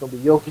 It's just gonna be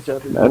Jokic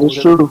out there. That is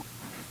true.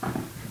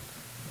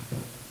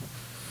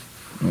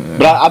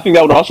 But I think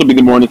that would also be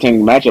the more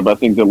entertaining matchup. I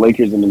think the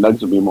Lakers and the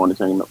Nuggets would be a more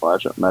entertaining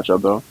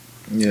matchup, though.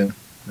 Yeah,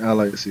 I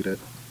like to see that.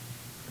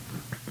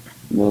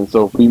 And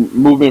so if we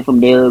move in from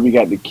there, we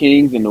got the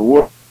Kings and the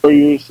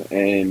Warriors,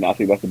 and I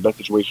think that's the best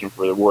situation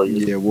for the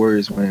Warriors. Yeah,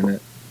 Warriors winning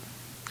that.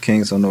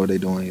 Kings don't know what they're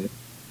doing yet.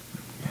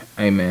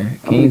 Hey man,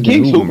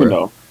 Kings hooping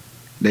though.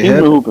 Kings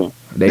are hooping.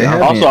 They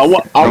also, I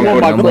want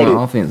my credit.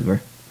 Offense, bro.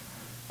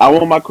 I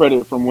want my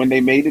credit from when they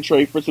made the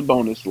trade for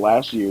Sabonis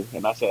last year,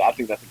 and I said I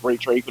think that's a great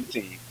trade for the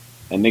team.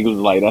 And niggas was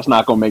like, that's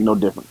not gonna make no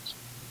difference.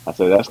 I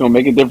said that's gonna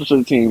make a difference for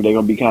the team. They're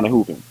gonna be kind of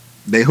hooping.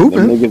 They hooping.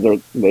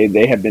 Niggas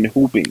they have been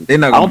hooping. I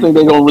don't think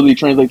they're gonna really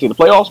translate to the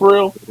playoffs for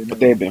real, but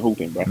they have been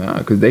hooping, bro. Nah,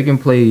 because they can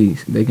play,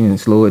 they can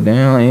slow it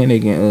down, and they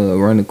can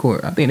run the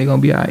court. I think they're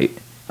gonna be alright.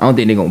 I don't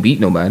think they're gonna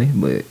beat nobody,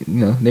 but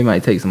they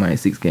might take somebody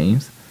 6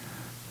 games.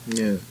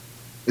 Yeah,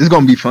 it's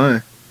gonna be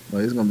fun.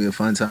 Like, it's gonna be a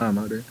fun time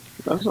out there.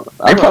 I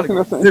think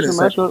that's an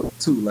interesting matchup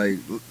too. Like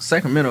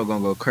Sacramento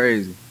gonna go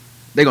crazy.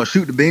 They gonna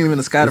shoot the beam in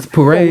the sky. It's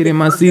parade in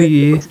my city.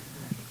 Yeah,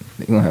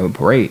 they gonna have a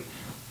parade.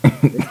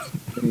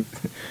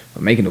 For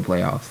making the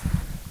playoffs.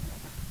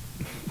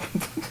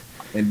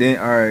 And then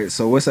all right,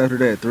 so what's after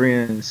that? 3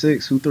 and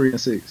 6. Who 3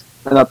 and 6?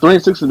 And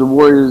 3-6 of the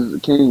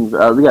Warriors, Kings.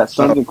 We got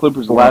Suns and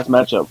Clippers. The last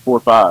matchup,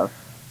 4-5.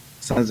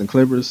 Suns and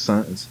Clippers,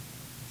 Suns.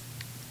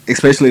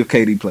 Especially if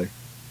KD play.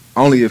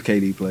 Only if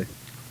KD play.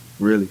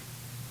 Really.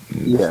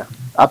 Yeah,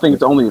 I think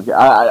it's only if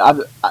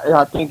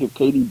I think if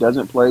KD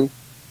doesn't play,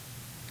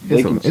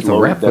 it's a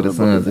wrap for the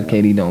Suns if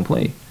KD don't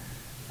play.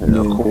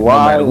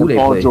 Kawhi and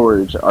Paul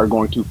George are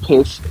going to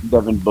piss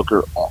Devin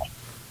Booker off.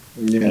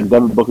 Yeah. And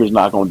Devin Booker's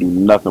not going to do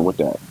nothing with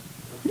that.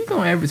 He's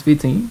going to average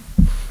 15.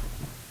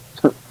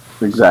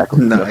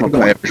 Exactly. No, he's going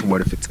to average more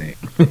than 15.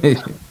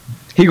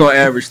 He's going to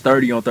average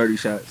 30 on 30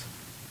 shots.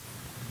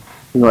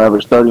 He's going to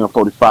average 30 on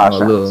 45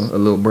 shots. A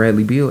little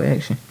Bradley Beal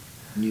action.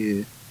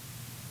 Yeah.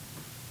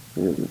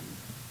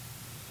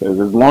 Because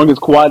as long as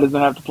Kawhi doesn't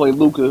have to play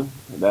Luka,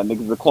 that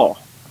nigga's a claw.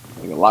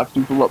 He can lock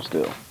people up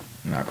still.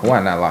 Nah,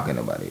 Kawhi not locking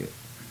nobody up.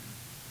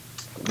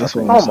 That's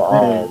what I'm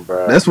saying,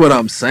 bro. That's what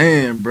I'm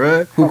saying,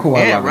 bro. Who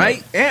Kawhi locking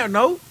right? And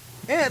no.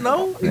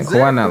 Exactly.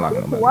 Kawhi not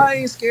locking nobody. Kawhi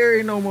ain't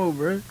scary no more,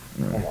 bro.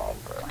 Come on, bro.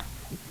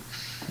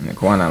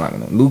 Kawhi not locking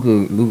nobody.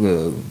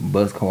 Luka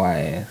bust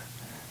Kawhi ass.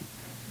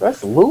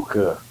 That's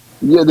Luka.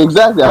 Yeah,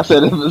 exactly. I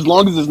said as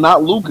long as it's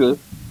not Luka,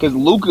 because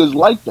Luka is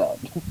like that.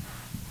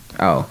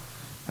 Oh,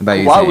 I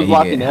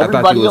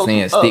thought you were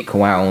saying stick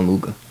Kawhi on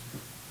Luka.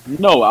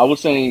 No, I was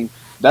saying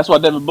that's why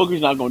Devin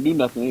Booker's not going to do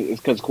nothing.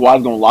 It's because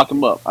Kawhi's going to lock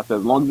him up. I said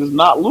as long as it's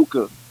not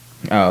Luka.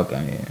 Oh,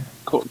 okay, yeah.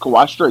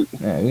 Kawhi straight.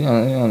 Yeah, we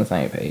on the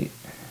same page.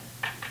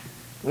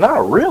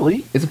 Not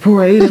really. It's a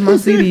parade in my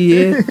city,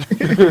 yeah.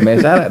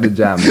 Man, shout out to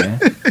Ja, man.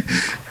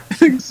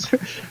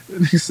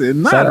 He said,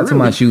 not shout out really. to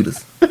my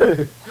shooters.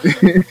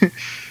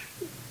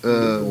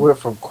 We're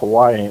from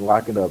Kawhi ain't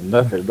locking up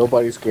nothing.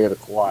 Nobody's scared of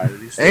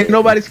Kawhi. Ain't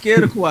nobody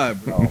scared of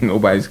Kawhi, bro.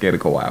 Nobody's scared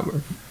of Kawhi,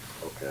 bro.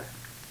 Okay.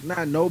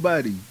 Not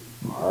nobody.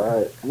 All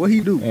right. What he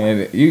do?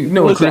 And you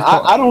know, listen,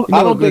 I don't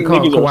think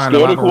niggas are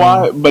scared of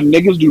Kawhi, but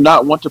niggas do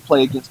not want to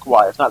play against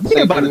Kawhi. It's not the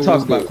same thing.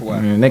 Talk about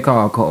Kawhi. They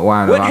call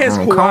Kawhi. What has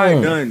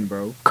Kawhi done,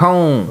 bro?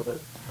 Cone.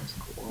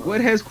 What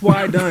has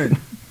Kawhi done?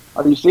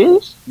 Are you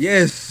serious?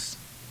 Yes.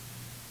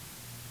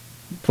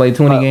 Play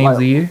 20 games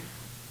a year.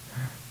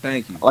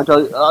 Thank you. Like,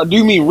 do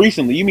you mean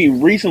recently? You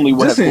mean recently?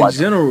 What just has in Kawhi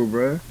general,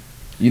 bro.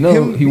 You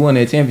know, he won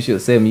that championship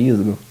 7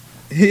 years ago.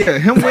 Yeah,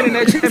 him winning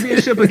that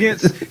championship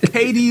against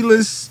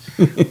KD-less,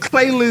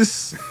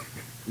 Clayless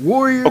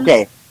Warriors.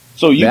 Okay,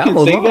 so you can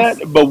say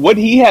that, but what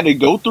he had to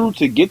go through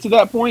to get to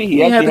that point, he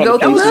had to go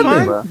through.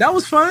 That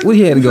was fun. What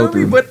he had to go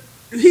through, but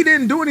he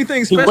didn't do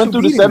anything special. He went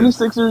through the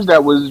 76ers.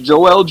 That was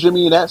Joel,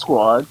 Jimmy, and that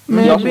squad.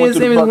 Man, Ben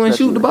Simmons going to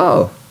shoot the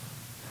ball.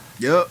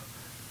 Yep.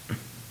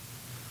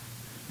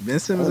 Ben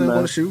Simmons ain't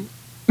going to shoot.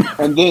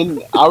 And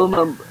then I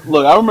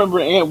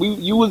remember, and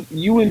you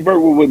and Bert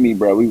were with me,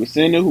 bro. We were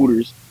sitting in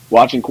Hooters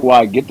watching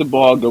Kawhi get the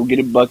ball, go get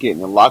a bucket,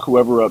 and then lock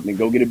whoever up, and then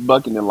go get a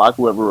bucket, and then lock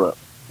whoever up.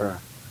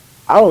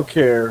 I don't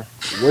care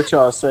what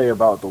y'all say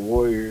about the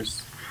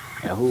Warriors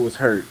and who was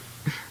hurt.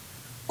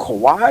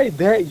 Kawhi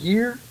that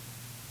year,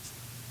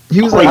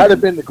 might have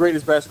been the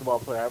greatest basketball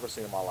player I've ever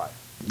seen in my life.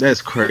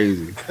 That's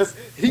crazy.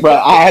 But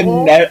I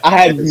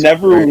had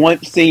never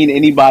once seen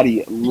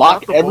anybody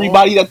lock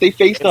everybody that they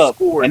faced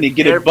up and then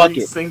get a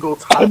bucket single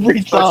time.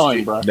 Every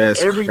time, bro.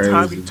 Every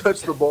time he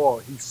touched the ball,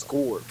 he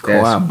scored.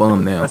 Kawhi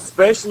bummed now.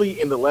 Especially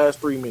in the last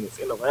 3 minutes.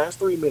 In the last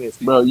 3 minutes,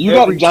 bro, you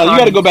got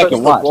to go back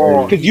and watch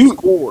because you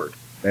scored.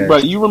 Bro,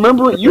 you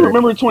remember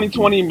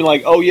 2020 and be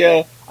like, oh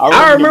yeah,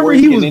 I remember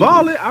he was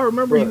balling. I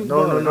remember he was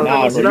balling. No,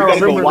 bro, you gotta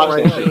go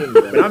watch that shit.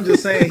 But I'm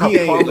just saying he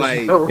ain't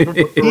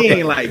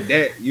like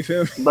that. You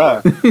feel me,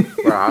 bro?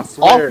 I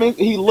swear,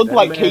 he looked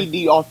like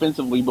KD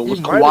offensively, but was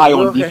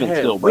Kawhi on defense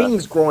still, bro.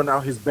 Wings growing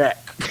out his back.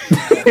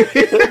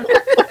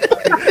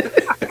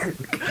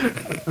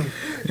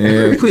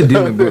 Yeah, put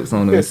Dylan Brooks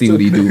on him and see what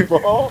he do.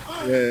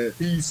 Yeah.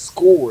 He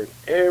scored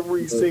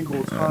every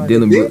single time.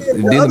 Dylan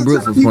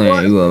Brooks was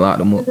playing. He would lock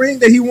them up. The ring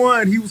that he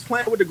won, he was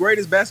playing with the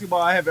greatest basketball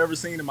I have ever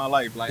seen in my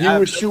life. Like he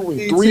was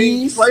shooting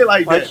threes, play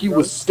like that, he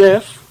was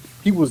Steph.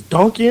 He was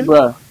dunking,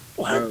 bro.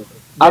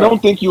 I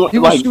don't think you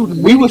like.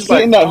 We were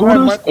sitting at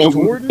Hooters and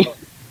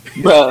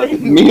bro,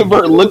 me and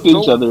Bert looked at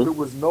each other. There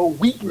was no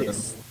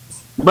weakness,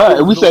 bro.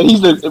 And we said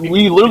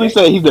we literally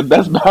said he's the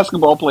best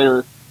basketball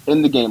player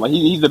in the game. Like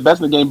he's the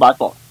best in the game by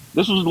far.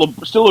 This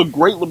was still a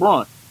great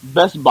LeBron,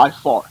 best by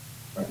far.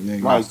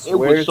 Like it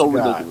was so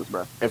ridiculous,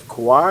 bro. If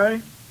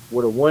Kawhi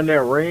would have won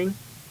that ring,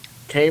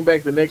 came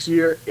back the next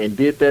year and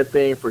did that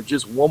thing for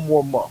just one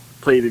more month,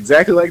 played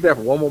exactly like that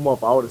for one more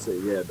month, I would have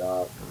said, yeah,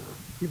 dog.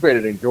 You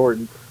better than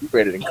Jordan. You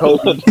better than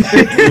Kobe.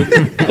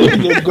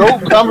 The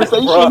GOAT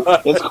conversation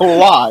is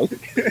Kawhi.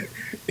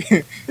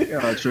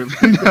 Y'all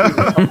tripping.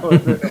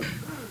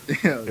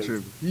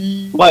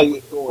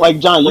 Like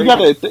John, you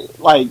gotta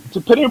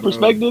to put it in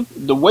perspective.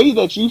 The way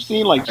that you've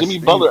seen like Jimmy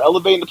Butler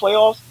elevate in the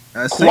playoffs,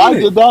 Kawhi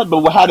did that,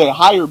 but had a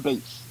higher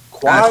base.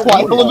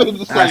 Kawhi elevated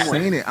the same way. I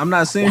seen it. I'm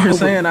not sitting here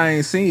saying I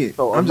ain't seen it.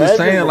 So I'm just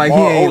saying like he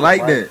ain't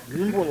like that.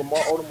 Remember when Lamar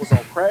Odom was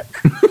on crack?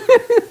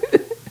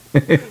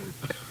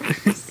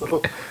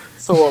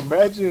 So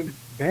imagine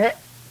that,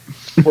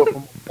 but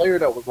from a player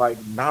that was like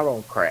not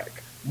on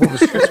crack.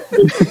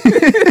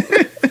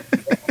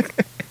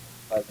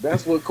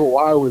 That's what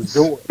Kawhi was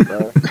doing,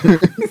 bro.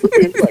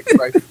 It's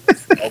like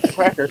on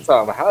cracker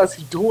time. How is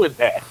he doing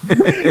that?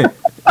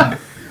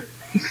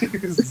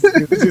 It's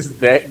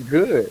just that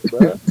good,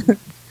 bro.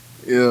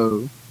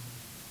 Yo.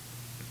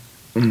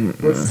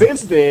 But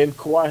since then,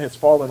 Kawhi has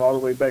fallen all the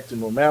way back to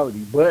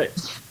normality. But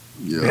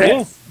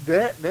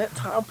that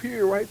time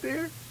period right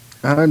there,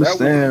 I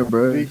understand,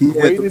 bro. the He had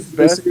greatest the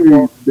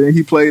basketball. series, then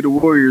he played the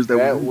Warriors.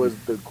 That was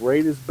the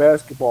greatest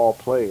basketball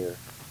player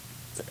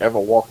to ever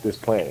walk this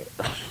planet.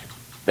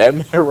 That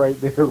man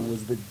right there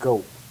was the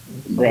GOAT.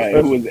 Right,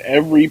 it was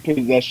every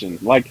possession.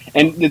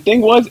 And the thing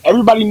was,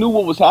 everybody knew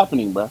what was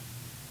happening, bro.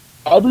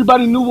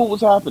 Everybody knew what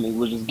was happening.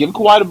 Was just give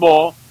Kawhi the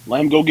ball,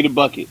 let him go get a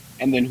bucket,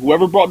 and then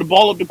whoever brought the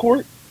ball up the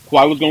court,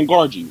 Kawhi was gonna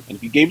guard you. And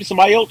if you gave it to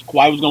somebody else,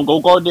 Kawhi was gonna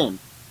go guard them.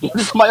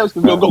 Somebody else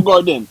was gonna go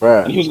guard them,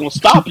 right. And he was gonna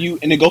stop you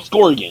and then go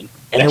score again.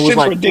 And it was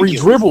like ridiculous.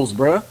 3 dribbles,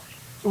 bro.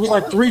 It was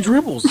like 3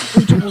 dribbles,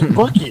 3 dribbles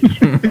bucket.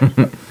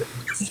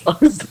 It's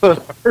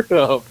unheard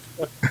of.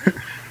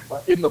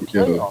 In the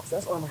playoffs,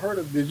 that's unheard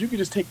of. You can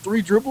just take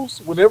 3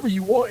 dribbles whenever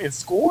you want and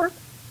score.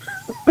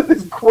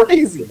 It's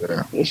crazy.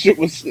 That shit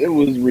was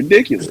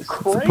ridiculous. It's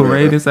a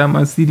parade inside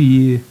my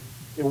city.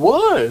 It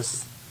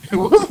was a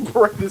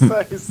parade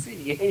inside his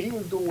city. He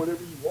was doing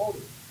whatever he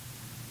wanted.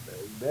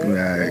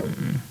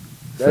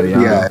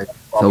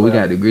 So we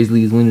got the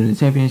Grizzlies winning the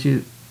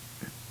championship.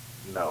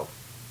 No,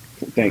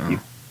 thank you.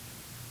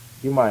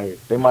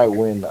 They might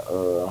win.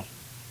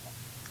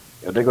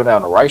 If they go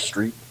down the right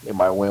street, they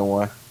might win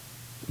one.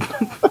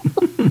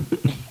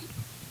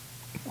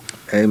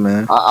 Hey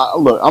man,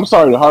 look, I'm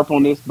sorry to harp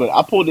on this, but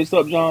I pulled this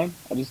up, John.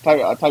 I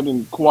typed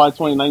in Kawhi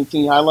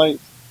 2019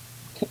 highlights.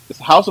 This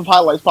House of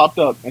Highlights popped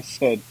up and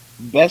said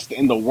best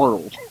in the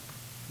world.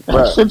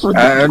 I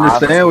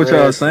understand what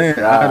y'all saying.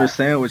 I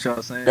understand what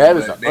y'all saying. That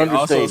is an they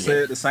also understatement.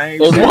 said the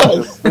same. It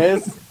was the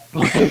best.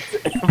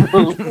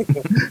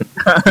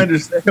 I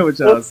understand what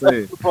y'all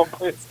saying.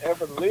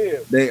 Ever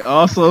lived. They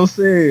also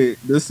said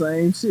the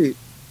same shit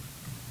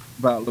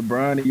about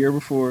LeBron the year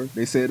before.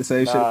 They said the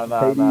same shit about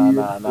KD the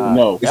year before.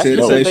 No. They said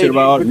the same shit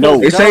about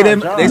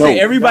They say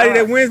everybody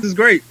that wins is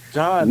great.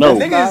 John, no.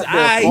 Niggas,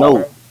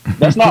 No.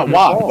 That's not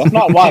why. That's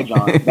not why,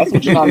 John. That's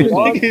what you're not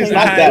understanding. It's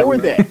not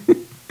that.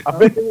 I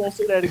bet they won't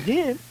say that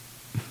again.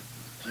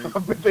 I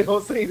bet they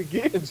won't say it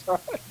again, John.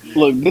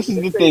 Look, this is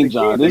the thing,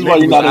 John. This is why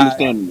you're not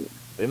understanding it.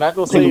 They're not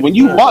gonna say it when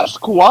you watch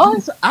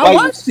Kawhi, I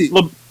watched it.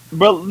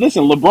 Bro,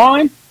 listen,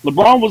 LeBron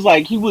was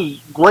like, he was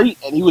great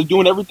and he was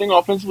doing everything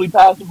offensively,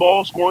 passing the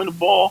ball, scoring the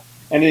ball,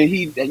 and then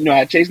he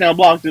had chase down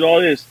blocks, did all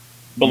this.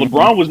 But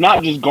LeBron was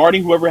not just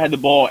guarding whoever had the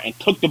ball and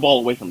took the ball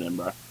away from them,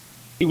 bro.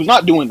 He was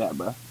not doing that,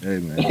 bro. Hey,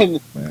 man. And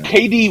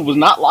KD was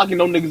not locking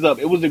no niggas up.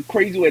 It was a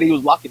crazy way that he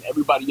was locking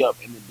everybody up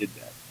and then did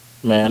that.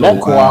 Man,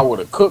 that Kawhi would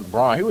have cooked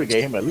Bron. He would have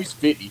gave him at least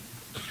 50.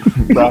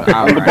 Bro,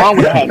 LeBron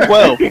would have had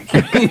 12.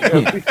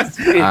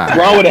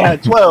 LeBron would have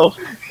had 12.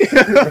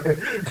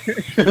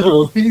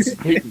 At least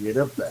 50 it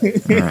up there.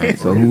 All right,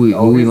 so who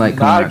we like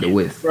coming out the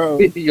West? Bro,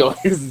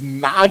 his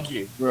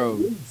noggin, bro.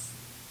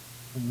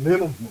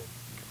 Minimum.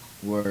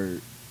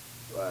 Word.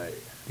 Like,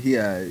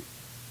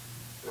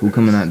 who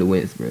coming out the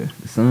West, bro?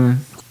 The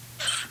Suns?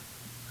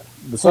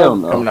 The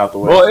Suns coming out the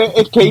West. Well,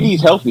 if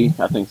KD's healthy,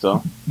 I think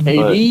so.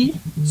 KD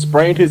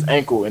sprained his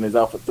ankle and is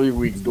out for 3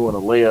 weeks doing a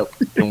layup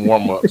in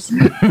warm-ups.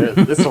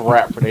 It's a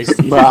wrap for their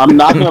season. Bro, I'm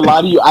not going to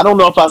lie to you. I don't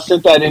know if I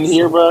sent that in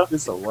here, bro.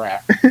 It's a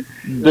wrap.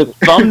 The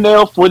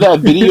thumbnail for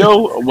that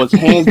video was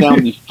hands down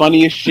the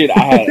funniest shit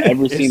I had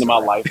ever seen in my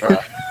life, bro.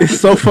 It's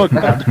so fucked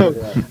up, though.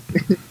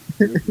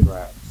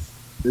 Right.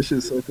 This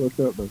shit's so fucked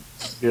up, though.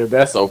 Yeah,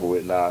 that's over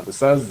with now. The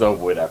Suns is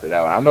over with after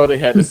that one. I know they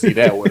had to see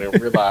that one and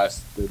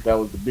realize that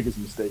was the biggest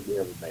mistake they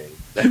ever made.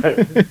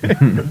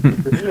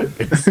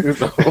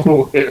 It's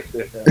over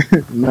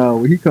with. No,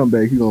 when he come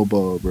back, he gonna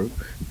ball, bro.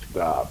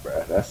 Nah,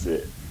 bro, that's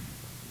it.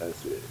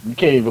 That's it. You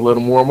can't even let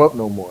him warm up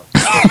no more.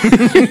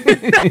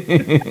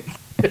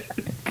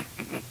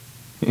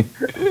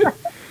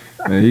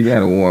 Man, you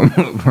gotta warm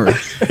up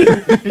first.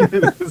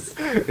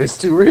 It's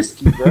too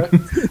risky, bro.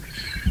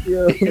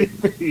 Yeah.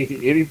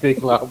 Anything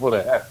liable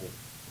to happen.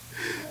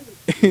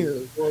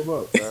 Warm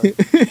up, bro.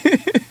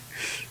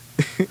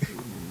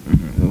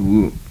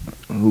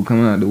 Who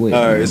coming out the West?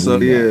 All right, so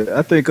yeah,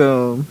 I think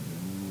man,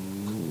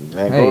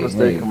 Golden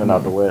State coming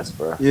out the West,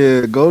 bro.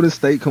 Yeah, Golden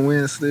State can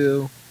win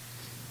still.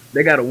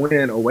 They gotta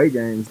win away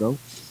games though.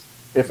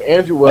 If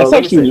Andrew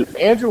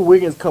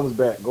Wiggins comes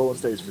back, Golden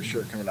State's for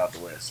sure coming out the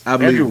West.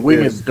 If Andrew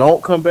Wiggins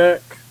don't come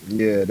back,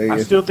 yeah,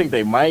 I still think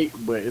they might,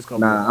 but it's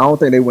gonna. Nah, I don't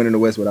think they win in the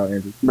West without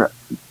Andrew. Right.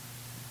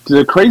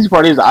 The crazy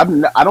part is I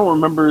don't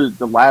remember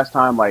the last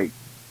time like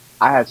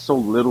I had so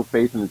little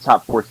faith in the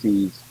top 4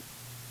 seeds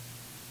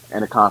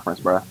in a conference,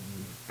 bro.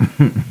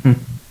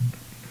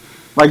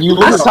 Like you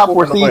look at the top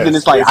 4 seeds and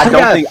it's like I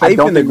don't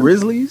think the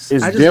Grizzlies.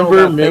 It's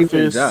Denver,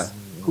 Memphis.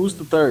 Who's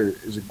the third?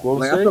 Is it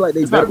Golden State? I feel like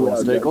they better.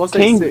 Golden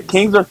State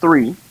Kings are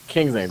 3.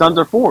 Kings ain't. Suns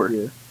are 4.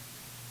 Yeah.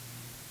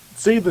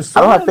 See, the Suns,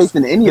 I don't have faith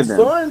in any of them.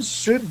 The Suns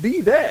should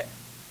be that.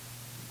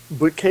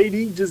 But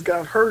KD just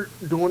got hurt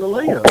doing the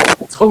layup.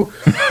 So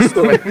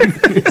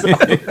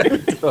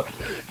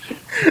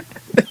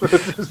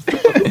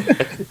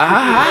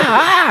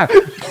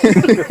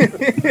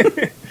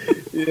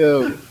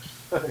Yeah.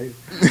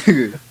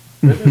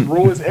 That just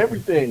ruins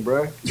everything,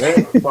 bro.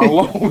 That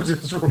alone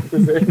just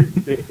ruins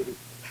everything.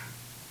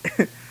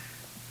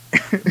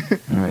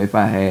 If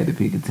I had to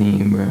pick a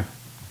team, bro.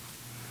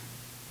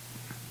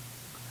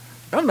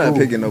 I'm not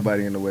picking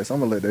nobody in the West.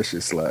 I'm gonna let that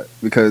shit slide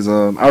because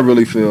I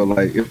really feel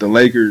like if the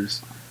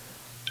Lakers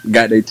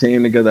got their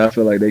team together, I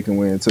feel like they can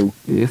win too.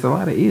 It's a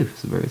lot of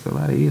ifs, bro. It's a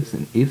lot of ifs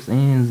and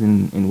ands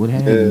and what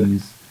have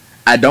you.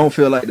 I don't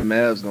feel like the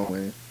Mavs gonna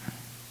win.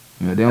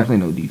 They don't play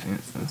no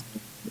defense.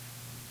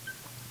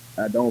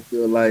 I don't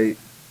feel like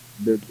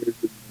the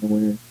Grizzlies gonna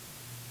win.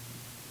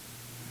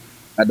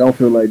 I don't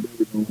feel like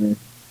they're gonna win.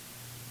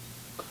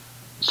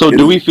 So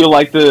do we feel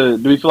like the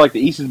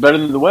East is better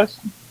than the West?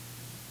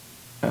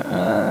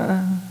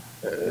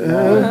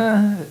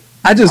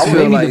 I just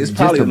feel like it's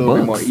probably a little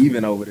bit more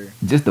even over there.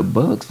 Just the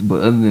Bucks,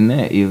 but other than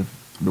that, if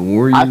the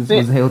Warriors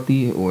was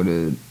healthy or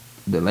the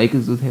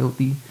Lakers was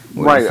healthy,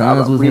 or the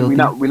Suns was healthy,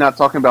 we're not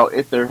talking about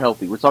if they're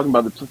healthy. We're talking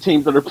about the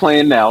teams that are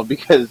playing now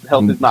because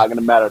health is not going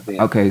to matter then.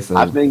 Okay, so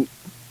I think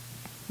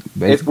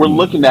if we're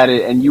looking at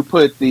it and you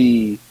put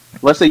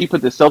let's say you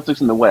put the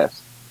Celtics in the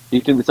West, do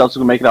you think the Celtics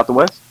will make it out the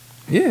West?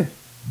 Yeah,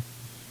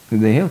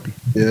 because they're healthy.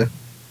 Yeah.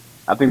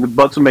 I think the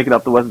Bucks will make it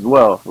out the West as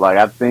well. Like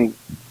I feel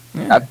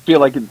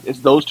like it's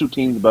those two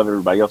teams above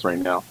everybody else right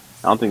now.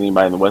 I don't think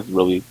anybody in the West is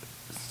really.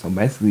 So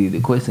basically, the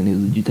question is,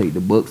 would you take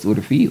the Bucks or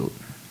the field?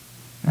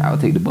 I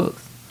would take the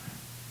Bucks.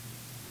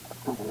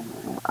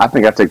 I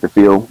think I take the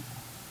field.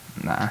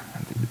 Nah, I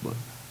take the Bucks.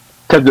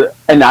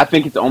 And I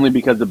think it's only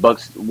because the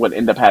Bucks would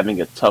end up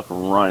having a tough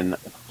run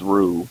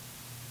through.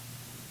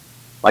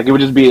 Like it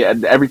would just be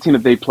every team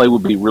that they play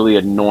would be really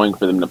annoying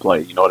for them to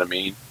play. You know what I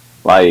mean?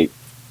 Like.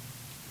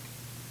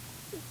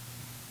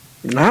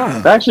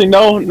 Nah. Actually,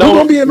 no.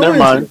 Gonna be never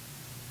mind.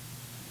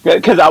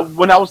 Because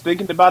when I was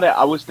thinking about it,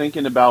 I was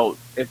thinking about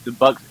if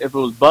it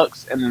was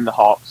Bucks and then the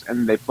Hawks,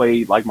 and they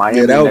played like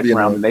Miami next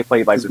round, and they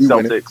played like the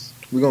Celtics.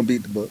 We're gonna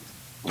beat the Bucks.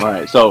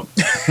 Right. So,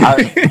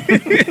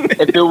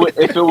 if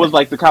it was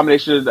like the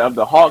combination of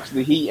the Hawks,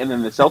 the Heat, and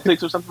then the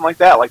Celtics or something like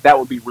that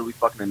would be really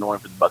fucking annoying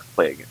for the Bucks to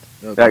play against.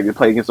 Okay. Like, to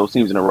play against those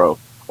teams in a row.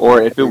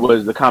 Or if it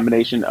was the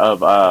combination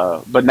of,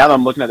 but now that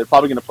I'm looking at it, they're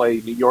probably going to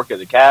play New York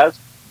as a Cavs.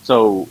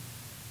 So,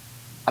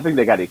 I think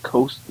they got a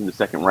coast in the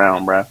second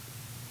round, bruh.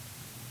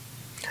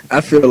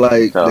 I feel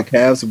like the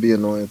Cavs would be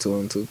annoying to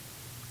them too.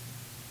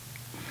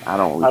 I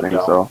don't really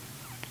think so.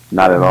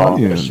 Not at all.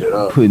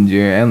 Putting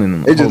Jared Allen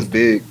in the It's just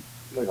big.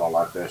 They gonna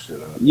lock that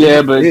shit up.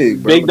 Yeah, but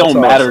big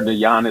don't matter to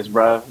Giannis,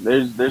 bruh.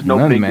 There's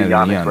no big to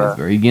Giannis,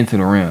 bruh. He gets to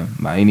the rim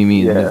by any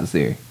means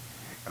necessary.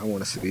 I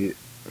want to see it.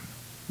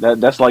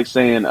 That's like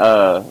saying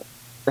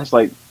that's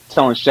like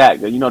telling Shaq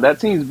that that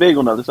team's big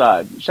on the other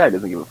side. Shaq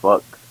doesn't give a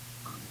fuck.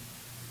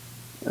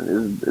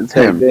 It's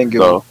him.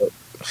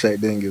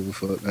 Shaq didn't give a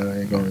fuck. I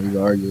ain't gonna even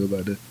argue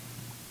about that.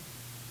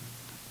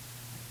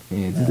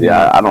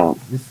 Yeah, I don't.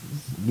 Just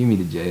give me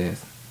the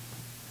Jazz.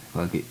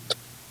 Fuck it.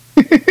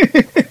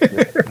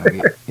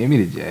 Give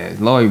me the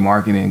Jazz. Laurie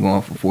marketing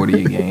going for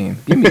 40 a game.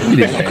 Give me the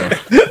Jazz.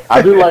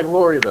 I do like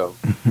Laurie though.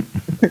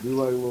 I do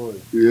like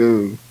Laurie.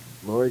 Yeah.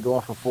 Laurie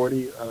going for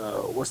 40.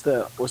 What's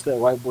that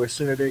white boy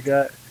center they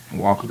got?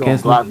 Walker he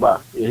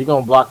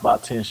gonna block by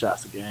 10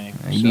 shots a game.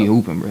 He be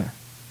hooping, bro.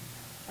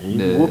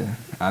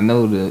 I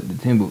know the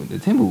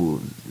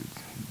Timberwolves.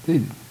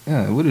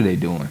 What are they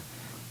doing?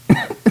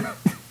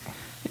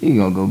 He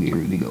gonna go get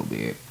Rudy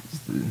Gobert.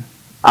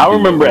 I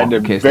remember at the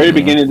very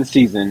beginning of the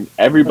season,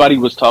 everybody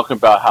was talking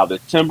about how the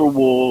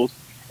Timberwolves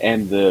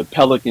and the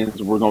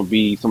Pelicans were going to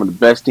be some of the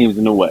best teams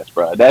in the West,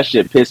 bro. That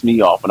shit pissed me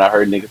off when I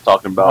heard niggas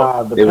talking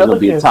about they were going to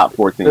be a top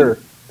 4 team.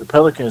 The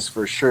Pelicans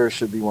for sure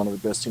should be one of the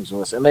best teams in the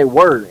West, and they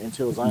were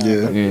until Zion.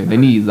 Yeah, they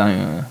need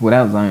Zion.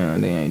 Without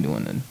Zion, they ain't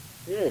doing nothing.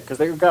 Yeah, because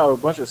they got a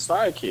bunch of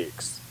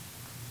sidekicks.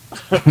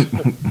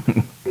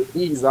 They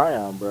need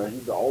Zion, bro.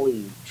 He's the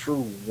only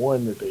true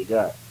one that they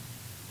got.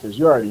 Because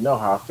you already know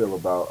how I feel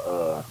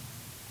about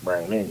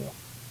Brandon Ingram.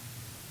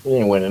 He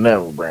ain't winning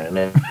that with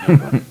Brandon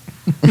Ingram.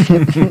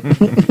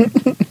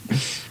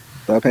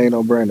 Stop hating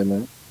on Brandon,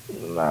 man.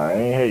 Nah, I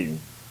ain't hating.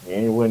 He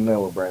ain't winning that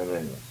with Brandon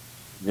Ingram.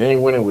 He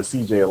ain't winning with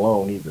CJ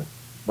alone either.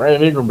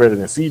 Brandon Ingram better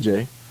than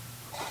CJ.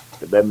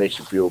 If that makes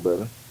you feel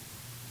better.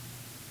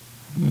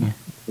 Yeah.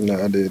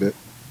 No, I did it.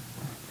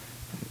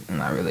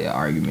 Not really an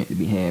argument to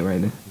be had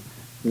right there.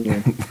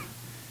 Yeah.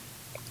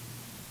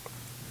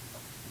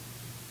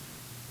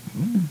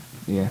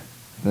 Yeah.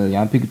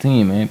 Y'all pick a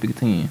team, man. Pick a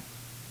team.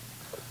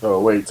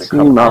 Oh, wait.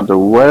 Team out the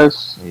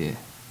West? Yeah.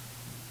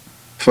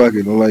 Fuck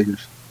it, the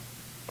Lakers.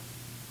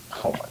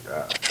 Oh, my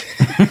God.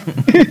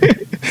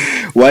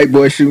 White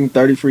boy shooting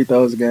 30 free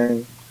throws a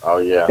game. Oh,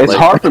 yeah. It's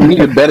hard for me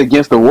to bet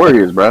against the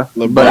Warriors, bro.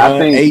 LeBron, but I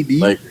think AD.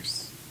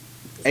 Lakers.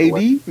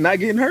 AD not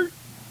getting hurt?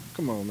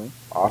 Come on, man.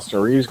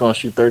 Austin Reeves going to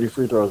shoot 30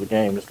 free throws a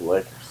game. It's the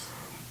Lakers.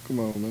 Come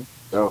on, man.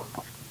 Oh.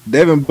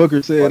 Devin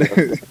Booker said,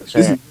 This this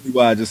is really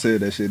why I just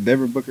said that shit.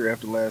 Devin Booker,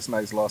 after last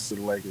night's loss to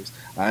the Lakers,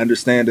 I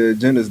understand the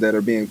agendas that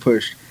are being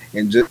pushed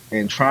and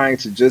trying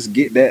to just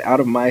get that out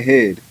of my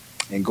head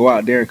and go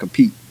out there and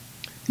compete.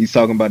 He's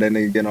talking about that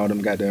nigga getting all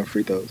them goddamn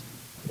free throws.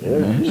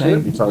 Yeah, you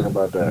should be talking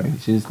about that. You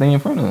should stay in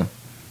front of him.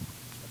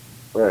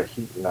 Bro,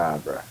 nah,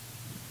 bro.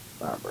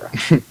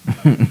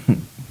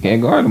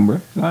 Can't guard him, bro.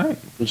 It's all right.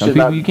 Some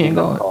people you can't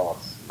guard.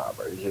 Calls. Nah,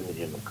 bro, you shouldn't be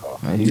getting them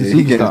calls. Man, he's a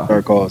He getting superstar.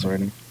 start calls right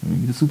now.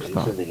 He's a You superstar.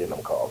 shouldn't be getting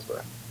them calls, bro.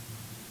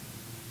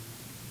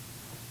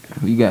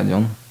 Who you got,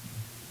 John?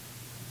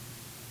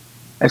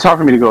 It's hard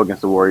for me to go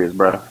against the Warriors,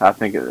 bro. I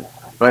think it,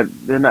 but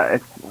they're not.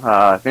 If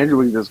Andrew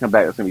Wiggins doesn't come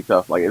back, it's gonna be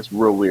tough. Like it's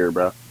real weird,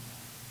 bro.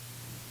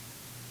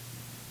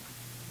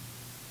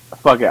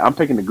 Fuck it, I'm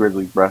picking the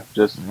Grizzlies, bro.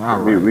 Just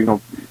All we right.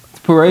 gonna. It's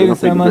parade We're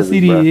inside gonna my pick the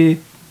city. Grizzlies,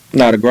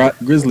 Yeah. Nah, the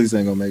Grizzlies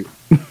ain't gonna make it.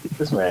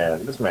 This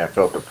man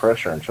felt the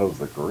pressure and chose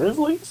the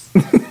Grizzlies.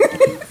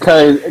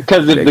 Cause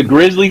if the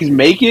Grizzlies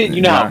make it,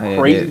 you know Nah, how yeah,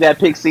 crazy that- that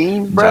pick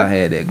seems, I bro.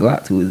 had that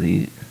Glock to his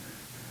head.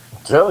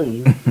 I'm telling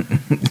you.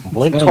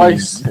 Blink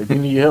twice if you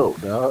need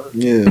help, dog.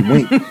 Yeah,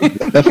 wink.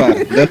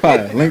 Left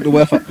eye. Link the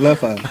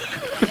left eye.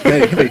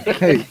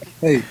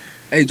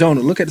 Hey,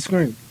 Jonah, look at the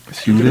screen.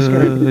 Shooter.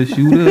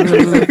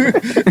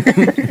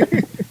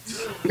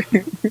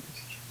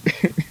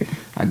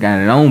 I got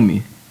it on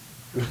me.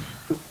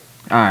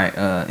 All right,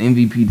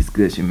 MVP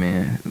discussion,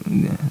 man.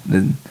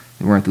 Let's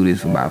run through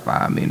this for about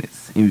 5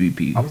 minutes.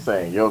 MVP. I'm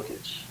saying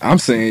Jokic. I'm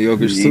saying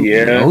Jokic too.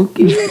 Yeah.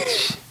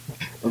 Jokic.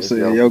 I'm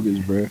saying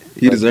Jokic, bro.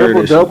 He deserved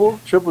it.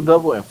 Triple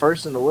double, and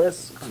first in the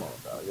West. Come on,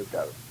 dog. It's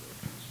got to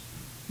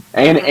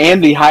be.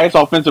 And the highest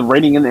offensive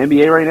rating in the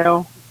NBA right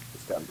now.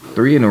 It's got to be.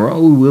 3 in a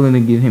row. We willing to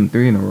give him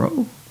 3 in a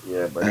row?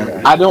 Yeah, but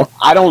I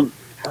don't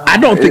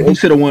think he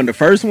should have won the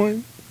first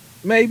one,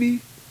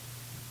 maybe.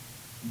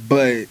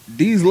 But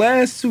these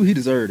last two, he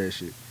deserved that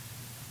shit.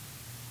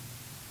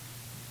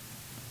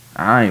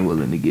 I ain't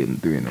willing to give him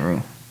 3 in a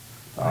row.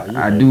 Oh,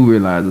 I do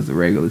realize it's a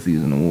regular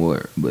season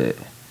award, but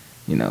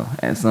you know,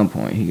 at some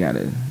point he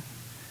gotta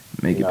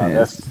make it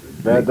past.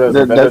 That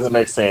doesn't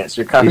make sense.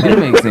 You're kind It do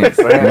make sense.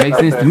 It makes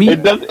sense to me.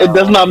 It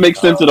does not make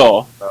sense at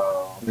all.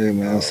 Yeah,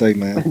 man, I'll say,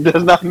 man. It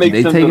does not make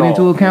They sense take at it all.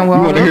 into account You what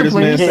all wanna the hear other this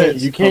man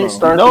players. say? You can't Hold on.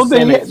 start. No, the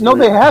sentence they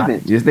with-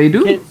 haven't. Yes, they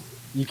do.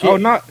 You Oh,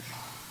 can't. not.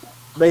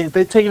 They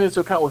taking into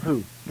account with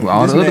who? Well,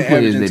 all This the other man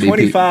players averaging that they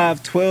pick.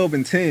 25, 12,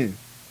 and 10.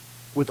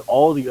 With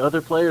all the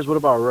other players. What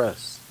about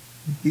Russ?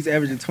 He's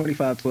averaging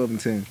 25, 12, and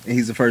 10. And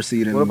he's the first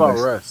seed in What the about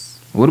West. Russ?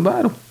 What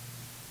about him?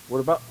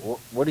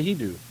 What did he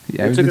do? He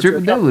They averaged took a it triple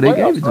into account double. They with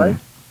gave it to playoffs, him.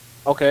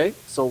 Okay,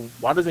 so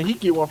why doesn't he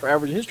get one for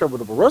averaging his triple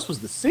double? Russ was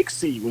the 6th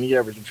seed when he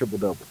averaged a triple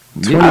double.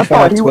 Yeah, I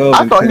thought he 12,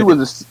 and 10.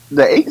 was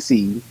the 8th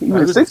seed. He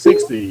was the 6th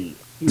sixth seed.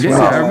 seed. Yeah,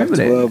 I remember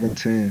that. 12, and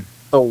 10.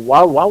 So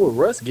why would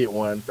Russ get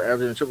one for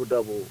averaging a triple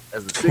double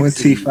as the 6th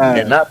seed 25.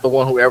 and not the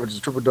one who averages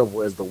a triple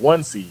double as the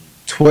 1 seed?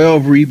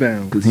 12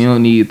 rebounds. Because he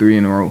don't need 3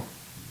 in a row.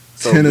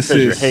 So 10 because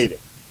you're assists. hating.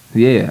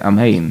 Yeah, I'm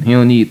hating. He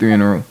don't need 3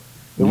 in a row.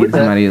 He With get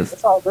somebody else.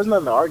 That's all, there's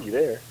nothing to argue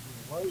there.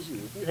 Why would you?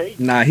 If you hate,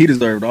 Nah, he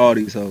deserved all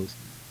these hoes.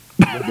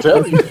 I'm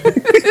telling you.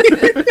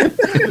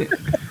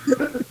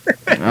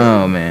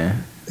 Oh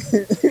man, I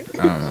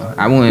don't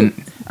know.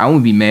 I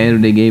wouldn't be mad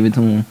if they gave it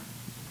to him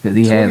because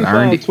he has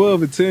earned it.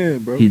 12, and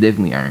 10, bro. He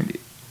definitely earned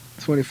it.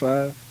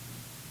 25,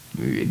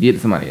 Get it to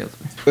somebody else.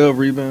 12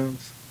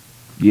 rebounds,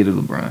 Get it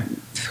to LeBron.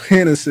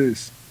 10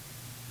 assists.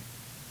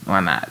 Why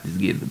not? Just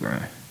get it to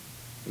LeBron.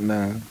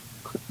 Nah.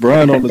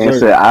 Brian don't And deserve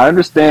said, it. I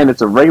understand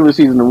it's a regular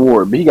season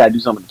award, but he got to do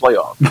something in the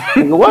playoffs.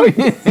 Nigga, what?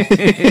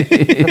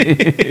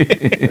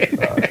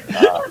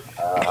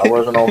 I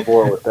wasn't on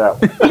board with that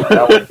one.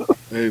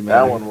 Hey, man.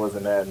 That one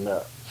wasn't adding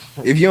up.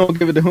 If you don't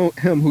give it to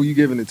him, who you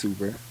giving it to,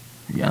 bro?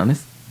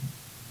 Giannis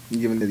You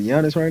giving it to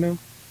Giannis right now?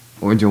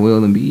 or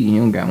Joel Embiid. He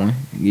don't got one.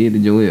 Get it to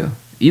Joel.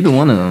 Either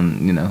one of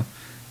them, you know.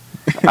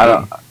 I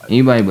don't.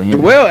 Anybody but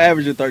him. Joel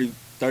averaging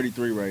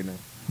 33 right now.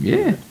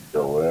 Yeah.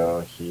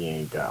 Well, he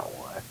ain't got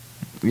one.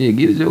 Yeah,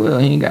 get it to Joel.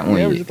 He ain't got He one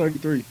averaging yet.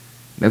 33.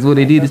 That's what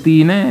they did to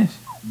Steve Nash.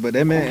 But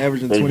that man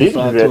averaging They did do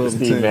 25, that to 12, and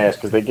Steve 10. Nash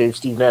because they gave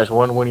Steve Nash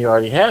one when he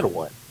already had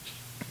one.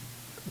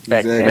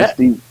 Back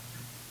Exactly.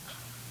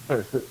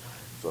 then. Steve,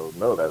 So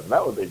no, that's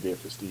not what they did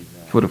for Steve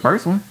Nash. For the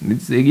first one. They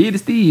said, get it to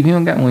Steve. He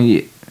don't got one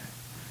yet.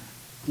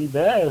 Steve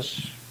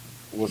Nash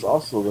was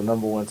also the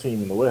number 1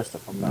 team in the West,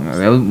 if I'm not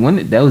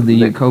That was the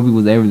year Kobe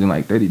was averaging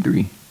like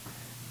 33.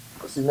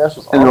 Steve Nash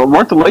was and awesome.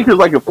 weren't the Lakers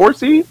like a 4th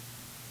seed?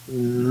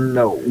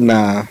 No,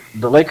 Nah,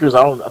 the Lakers.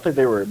 I think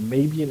they were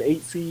maybe an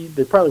 8 seed.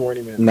 They probably weren't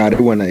even. they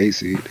wasn't an 8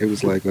 seed. It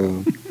was like,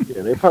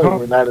 Yeah, they probably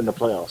were not in the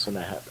playoffs when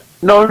that happened.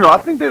 No. I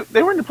think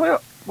they were in the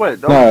playoffs.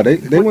 What? nah, they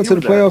What went to year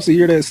the was playoffs the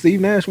year that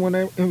Steve Nash won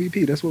that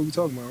MVP. That's what we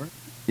talking about, right?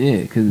 Yeah,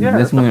 because Yeah,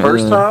 that's the when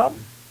first time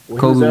when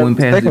he Kobe was went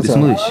past it to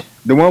second time. Smush.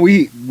 The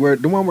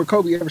one where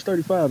Kobe averaged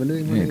 35 and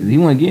then Yeah, because he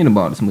wasn't getting the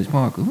ball to Smush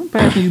Parker. Who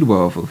passing you the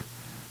ball for?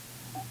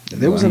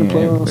 they was in the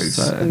Yeah, playoffs.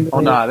 35. Oh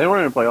nah, they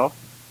weren't in the playoffs.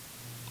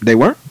 They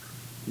weren't?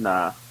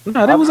 Nah,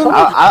 No, they was in the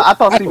I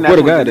thought Steve I Nash swear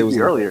to was God, in they the was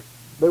earlier.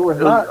 They were It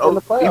was- not in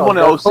the playoffs. he won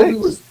in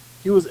Kobe 06.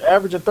 He was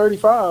averaging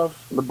 35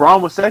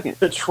 LeBron was second.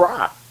 to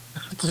try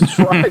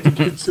to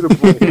get to the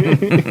play.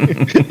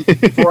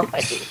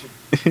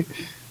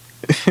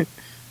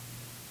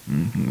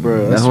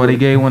 Bro, That's why they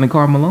gave one to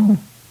Carmelo.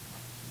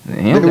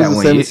 It was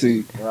a 7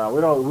 seed. Nah,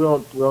 we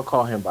don't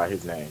call him by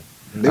his name.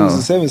 It was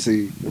a 7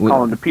 seed. We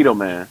call him the Pedo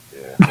Man.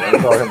 Yeah, we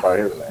call him by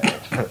his name.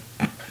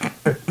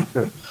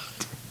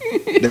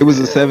 It was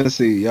a 7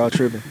 seed. Y'all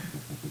tripping?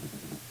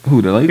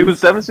 Who, the Lakers? He was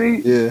 7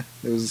 seed. Yeah,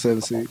 it was a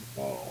 7 seed.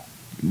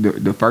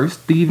 The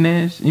first Steve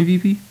Nash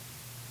MVP.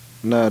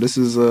 Nah, this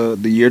is the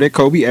year that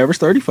Kobe averaged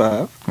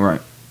 35.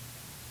 Right.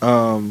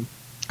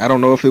 I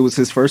don't know if it was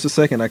his first or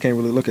second. I can't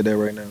really look at that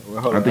right now.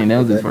 Well, hold I on. think that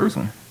was his first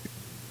one.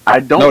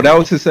 No, that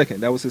was his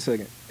second.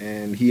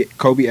 And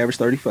Kobe averaged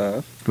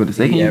 35. For the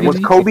second year, Was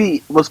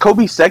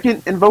Kobe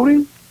second in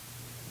voting?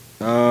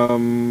 I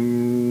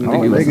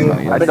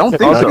think I don't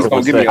think so.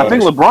 I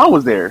think LeBron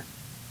was there.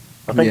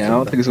 I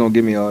don't think it's gonna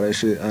give me all that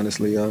shit,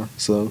 honestly, y'all.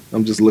 So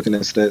I'm just looking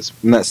at stats,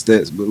 not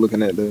stats, but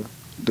looking at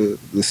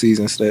the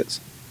season stats.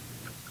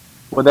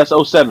 Well, that's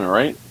 07,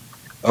 right?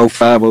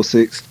 05,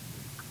 06.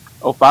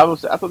 05,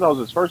 06. I thought that was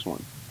his first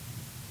one.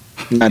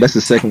 Nah, that's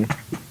the second one.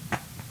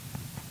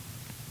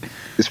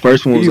 His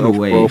first one was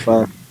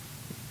 05.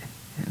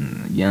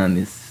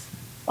 Giannis.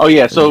 Oh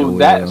yeah,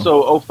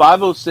 so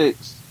 05,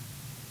 06.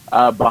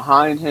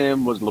 Behind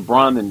him was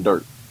LeBron and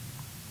Dirk.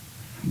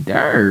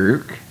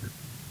 Dirk.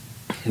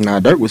 Nah,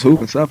 Dirk was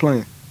hooping. Stop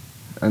playing.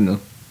 I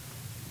know.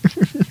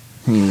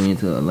 He went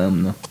to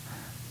 11 though.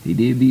 He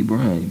did beat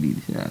Bron. He beat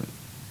the shit out of him.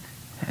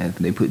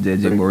 After they put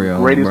JJ Barea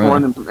on Greatest Bron.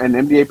 one in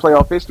NBA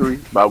playoff history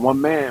by one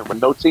man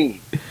with no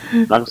team. I'm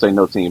not gonna say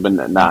no team, but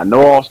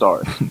no All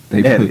Stars.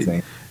 They put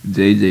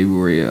JJ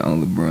Barea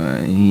on LeBron,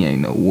 and he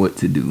ain't know what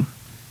to do.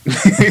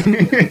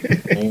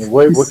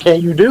 What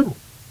can you do?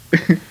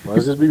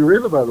 Let's just be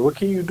real about it. What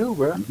can you do,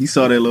 bro? He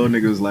saw that little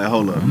nigga was like,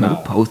 hold up.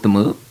 Nah. Post him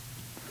up.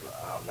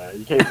 Nah, man,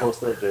 you can't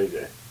post up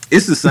JJ.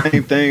 It's the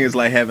same thing as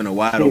like having a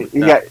wide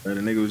open shot. The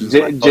nigga was just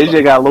like,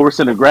 JJ got a lower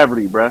center of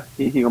gravity, bro.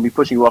 He gonna be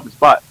pushing you off the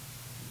spot.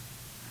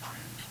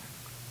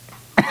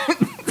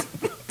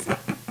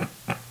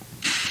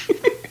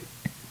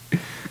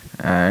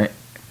 Alright.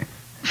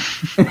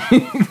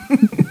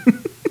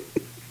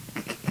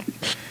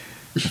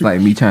 It's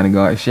like me trying to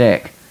guard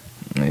Shaq.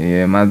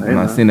 Yeah,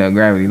 my center of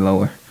gravity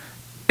lower.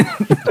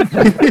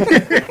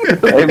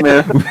 Hey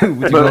man, What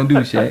you gonna do,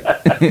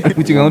 Shaq?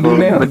 What you gonna do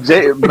now?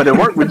 But it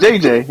worked with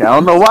JJ. I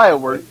don't know why it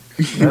worked.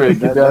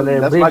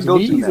 That's my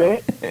go-to now.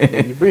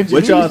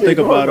 What y'all think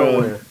about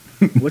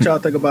what y'all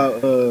think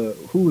about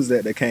who was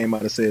that came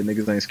out and said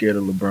niggas ain't scared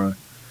of LeBron?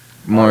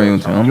 Mario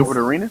Chalmers. Gilbert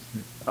Arenas?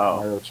 Oh.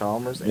 Mario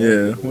Chalmers.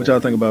 Yeah. What y'all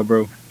think about,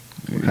 bro?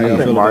 How y'all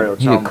feel Mario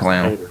He a Chalmers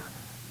clown.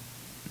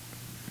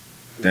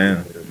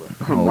 Damn.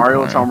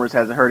 Mario Chalmers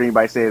hasn't heard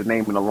anybody say his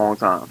name in a long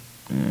time.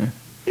 Yeah.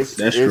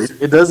 That's true.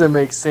 It doesn't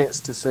make sense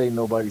to say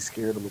nobody's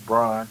scared of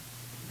LeBron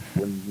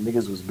when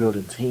niggas was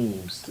building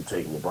teams to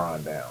take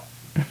LeBron down.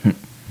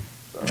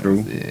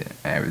 True. Yeah,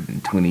 averaging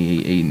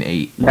 28, 8, and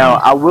 8. Now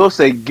I will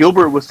say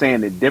Gilbert was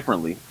saying it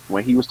differently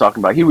when he was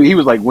talking about he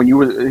was like he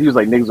was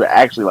like niggas were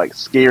actually like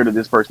scared of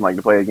this person like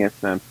to play against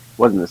them.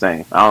 Wasn't the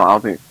same. I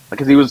don't think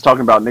because he was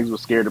talking about niggas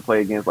was scared to play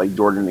against like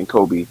Jordan and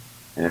Kobe.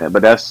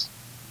 But that's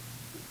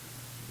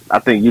I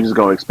think you're just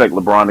gonna expect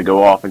LeBron to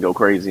go off and go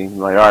crazy.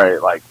 Like all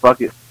right, like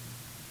fuck it.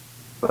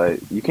 But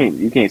you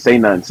can't say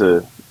nothing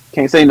to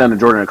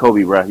Jordan and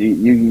Kobe, bro.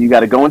 You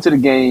got to go into the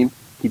game,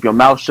 keep your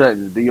mouth shut,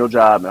 and do your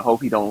job, and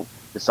hope he don't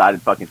decide to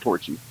fucking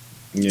torch you.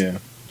 Yeah.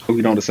 Hope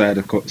you don't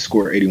decide to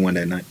score 81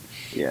 that night.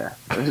 Yeah.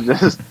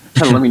 Just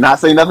let me not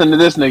say nothing to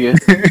this nigga,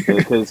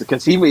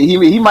 because he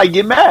might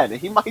get mad and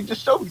he might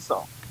just show me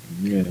something.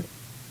 Yeah.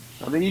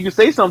 I think you can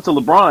say something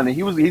to LeBron,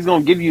 and he's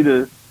gonna give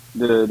you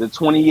the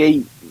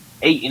 28,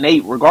 8 and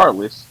 8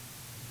 regardless.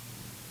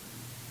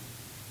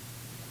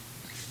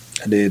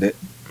 I did that.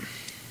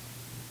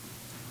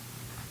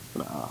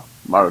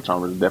 Mario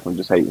Chalmers is definitely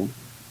just hating.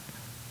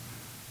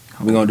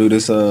 We're gonna do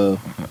this Oh,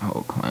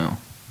 clown.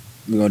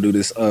 we're gonna do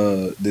this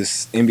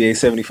this NBA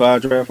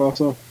 75 draft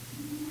also.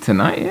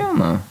 Tonight? Yeah,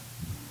 no.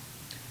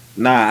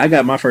 Nah, I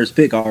got my first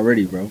pick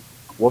already, bro.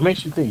 What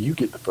makes you think you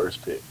get the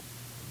first pick?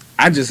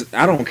 I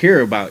don't care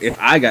about if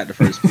I got the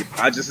first pick.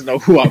 I just know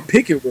who I'm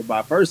picking with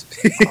my first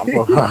pick.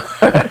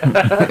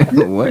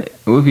 What?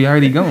 What if he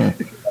already gone?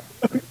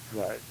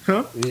 Right.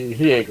 Huh?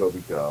 He ain't gonna be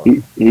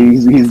gone.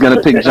 He's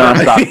gonna pick John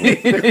Stockton.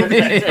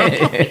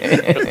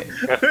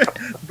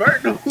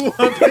 Bert know who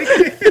I'm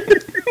picking.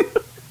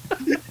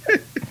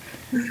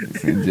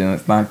 John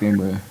Stockton,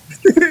 bro.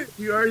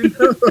 You already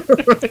know.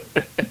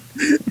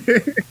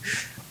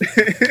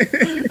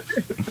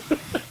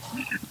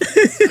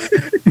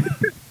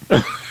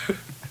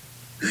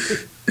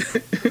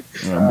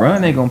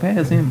 Brian ain't gonna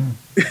pass him.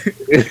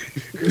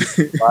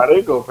 Why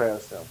they go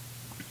past him?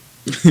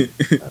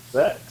 That's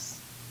facts.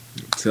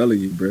 I'm telling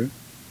you, bro.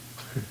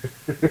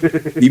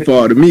 He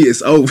fall to me,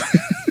 it's over.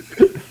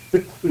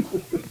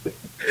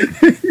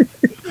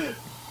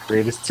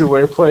 Greatest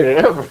two-way player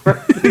ever.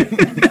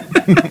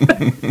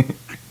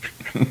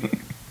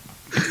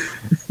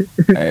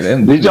 Hey,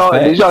 Did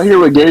y'all hear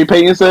what Gary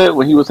Payton said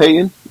when he was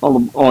hating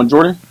on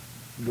Jordan?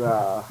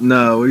 Nah.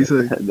 No, what do you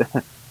say?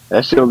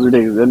 That shit was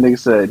ridiculous. That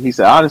nigga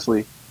said,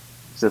 honestly,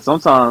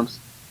 sometimes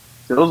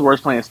it was worse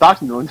playing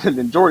Stockton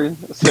than Jordan.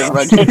 I said,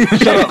 like,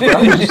 shut up,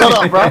 bro. Shut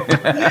up, bro.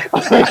 I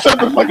said, shut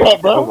the fuck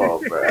up, bro. Come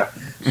on, bro.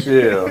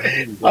 Chill.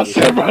 I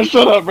said, bro,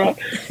 shut up, bro.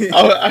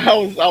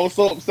 I was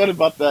so upset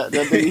about that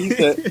thing.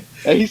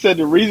 He said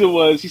the reason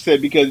was,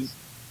 because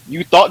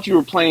you thought you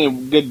were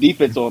playing good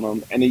defense on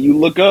him, and then you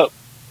look up,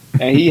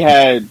 and he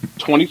had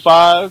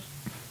 25,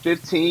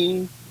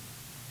 15,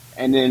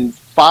 and then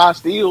 5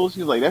 steals.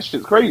 He's like, that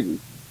shit's crazy.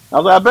 I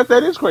was like, I bet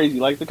that is crazy.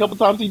 Like, the couple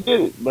times he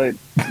did it. But,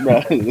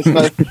 bro, it's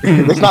not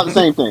the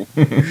same thing.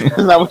 It's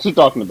not what you're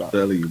talking about. I'm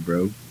telling you,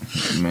 bro.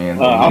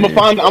 Man, I'm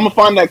gonna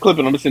find that clip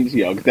and I'm gonna send it to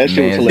y'all. That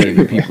shit was hilarious.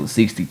 Giving people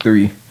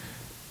 63,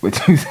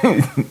 but you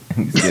said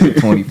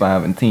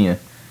 25 and 10.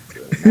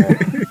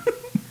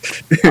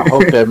 I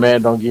hope that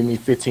man don't give me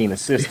 15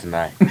 assists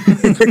tonight.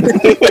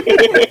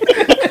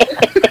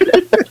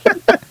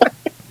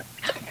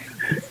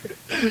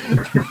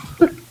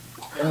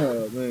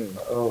 Oh man.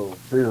 Oh,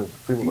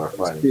 people are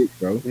funny.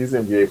 Bro. These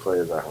NBA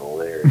players are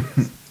hilarious.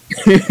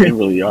 They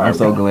really are. I'm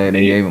so glad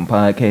they gave him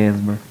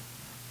podcasts, bro.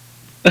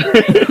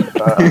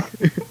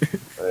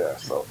 They are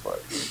so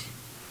funny.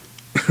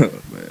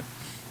 Oh man.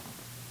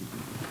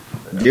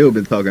 Gil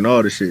been talking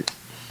all the shit.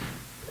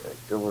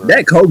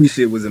 That Kobe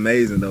shit was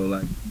amazing though.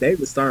 Like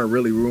David Stern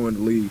really ruined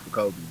the league for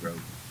Kobe, bro.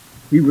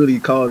 He really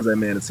caused that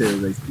man a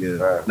terrorist.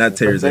 Yeah, not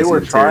terrorist. What they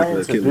were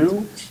trying to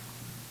do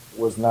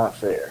was not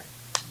fair.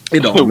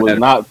 It was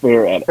not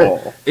fair at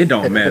all. It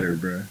don't matter,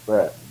 bro.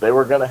 Right. They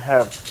were gonna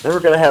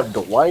have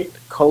Dwight,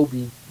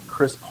 Kobe,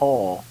 Chris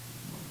Paul,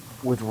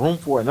 with room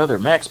for another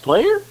max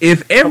player.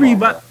 If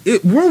everybody,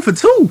 room for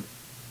 2.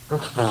 That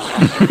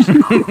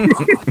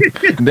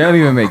don't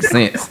even make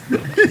sense.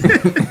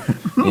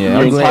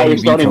 Yeah, your entire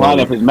starting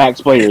lineup is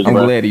max players. I'm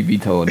glad he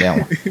vetoed that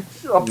one.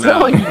 I'm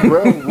telling you,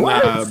 bro.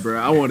 What? Nah, bro.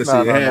 I want to see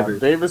it happen.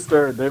 David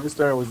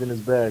Stern was in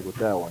his bag with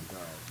that one.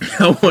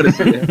 I want to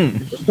see it.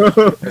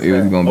 It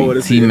was gonna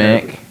be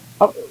T-Mac. Yeah,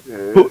 I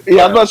was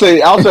about to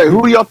say. I'll say,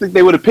 who do y'all think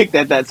they would have picked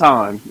at that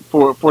time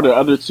for the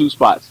other 2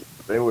 spots?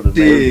 They would have.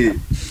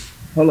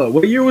 Hold on.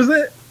 What year was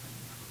that?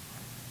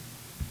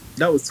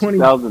 That was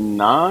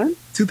 2009.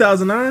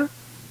 2009?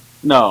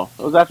 No,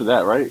 it was after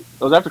that, right? It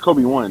was after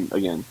Kobe won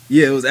again.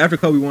 Yeah, it was after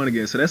Kobe won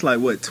again. So that's like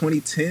what,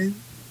 2010?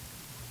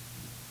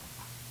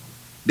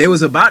 They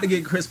was about to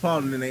get Chris Paul,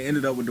 and then they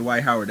ended up with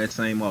Dwight Howard that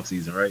same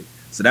offseason, right?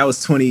 So that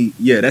was 20.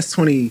 Yeah, that's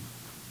 20.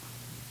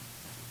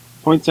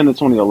 2010 to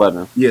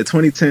 2011. Yeah,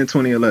 2010,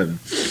 2011.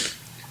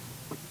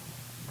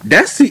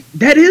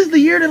 That is the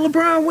year that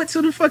LeBron went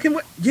to the fucking.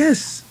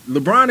 Yes,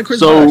 LeBron and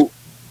Chris Bosh.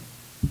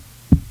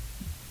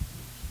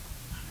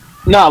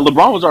 Nah,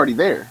 LeBron was already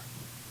there.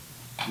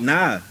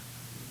 Nah,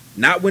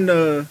 not when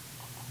the.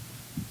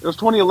 It was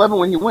 2011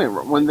 when he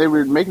went, when they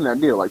were making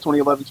that deal, like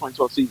 2011,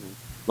 2012 season.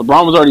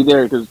 LeBron was already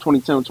there because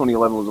 2010,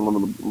 2011 was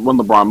when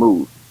LeBron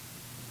moved.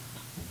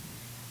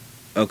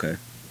 Okay.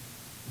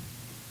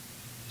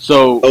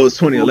 So. Oh, it was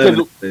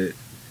 2011.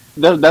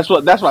 That's why.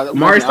 I'm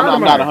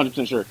not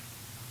 100% sure.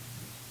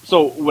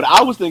 So what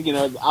I was thinking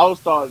of,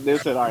 thought they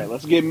said, all right,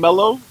 let's get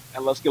Melo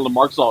and let's get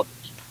LaMarcus Aldridge.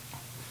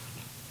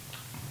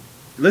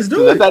 Let's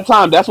do it. At that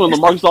time, that's when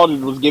LaMarcus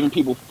Aldridge was giving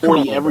people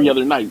 40 every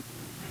other night.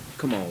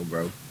 Come on,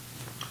 bro.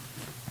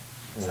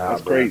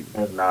 That's crazy.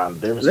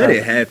 Let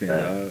it happen,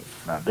 dog.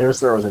 David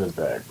Stern was in his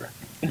bag, bro.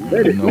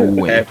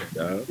 No way. Happen,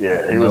 dog.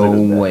 Yeah, he was in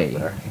his bag. Way.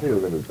 He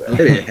was in his bag. Let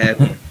it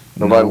happen.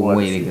 Nobody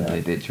way they could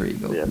let that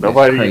trade go. Yeah,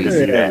 nobody wanted to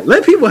see that.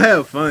 Let people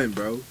have fun,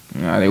 bro.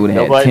 Nah, they would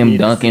have had Tim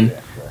Duncan.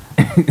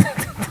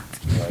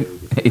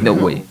 Ain't no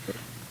way.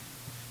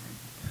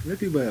 Let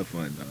people have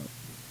fun, dog.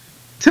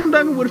 Tim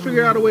Duncan would have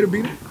figured out a way to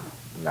beat him.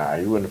 Nah,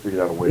 he wouldn't have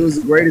figured out a way. It was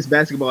the greatest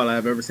basketball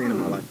I've ever seen in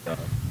my life, dog.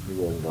 He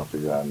wasn't gonna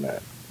figure out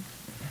that.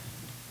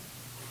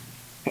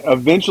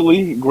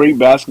 Eventually, great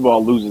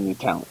basketball loses its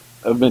talent.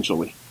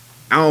 Eventually,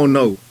 I don't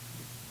know.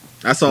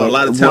 I saw a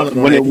lot of talent.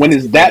 When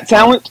it's that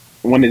talent,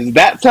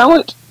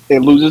 it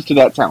loses to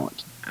that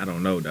talent. I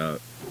don't know,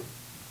 dog.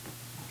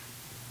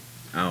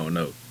 I don't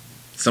know.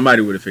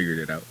 Somebody would have figured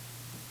it out.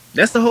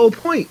 That's the whole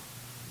point.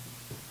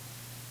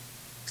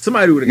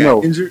 Somebody would have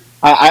got injured.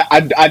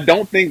 I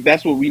don't think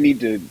that's what we need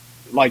to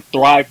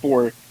thrive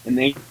for in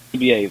the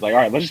NBA. It's like, all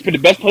right, let's just put the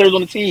best players on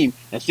the team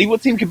and see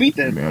what team can beat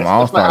them.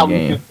 That's not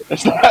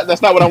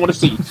what I want to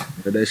see.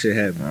 But that shit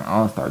happened. An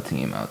all-star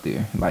team out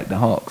there, like the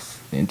Hawks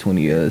in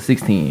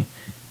 2016,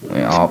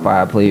 when all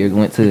 5 players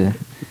went to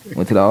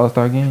the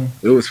all-star game.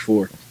 It was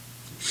 4.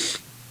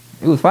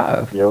 It was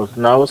 5. Yeah, it was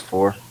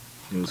 4.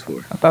 It was 4.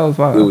 I thought it was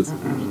 5.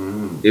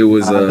 It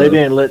was. They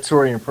didn't let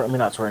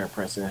not Torian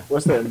Prince in.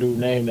 What's that dude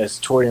name? That's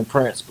Torian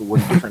Prince, but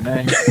with a different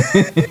name.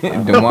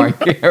 DeMar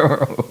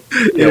Carroll.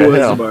 It was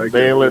DeMar Carroll. They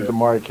didn't let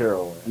DeMar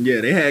Carroll in.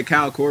 Yeah, they had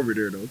Kyle Korver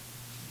there though.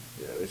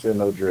 Yeah, they said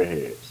no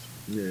dreadheads.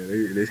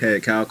 Yeah, they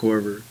had Kyle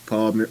Korver.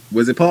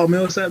 Was it Paul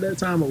Millsap that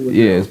time? Or was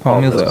it's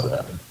Paul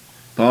Millsap.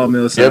 Paul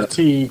Millsap. Jeff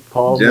Teague,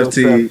 Paul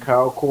Millsap,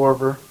 Kyle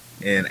Korver.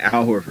 and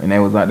Al Horford. And they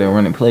was out there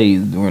running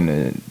plays during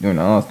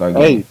the All-Star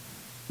game. Hey,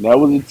 that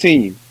was a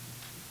team.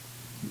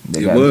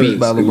 They got beat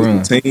by LeBron. It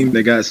was a team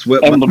that got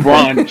swept And by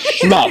LeBron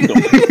smacked them.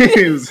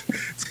 It was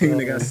a team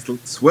that got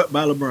swept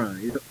by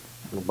LeBron. You know?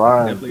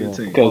 LeBron, Definitely a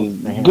team.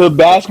 Because good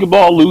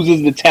basketball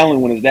loses the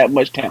talent when it's that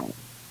much talent.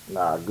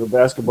 Nah, good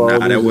basketball. Nah,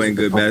 that loses wasn't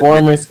good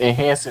performance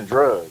enhancing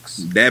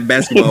drugs. That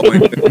basketball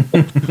wasn't good.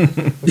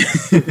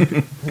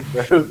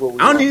 That is what we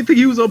I don't even think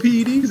he was on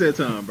PEDs that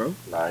time, bro.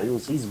 Nah,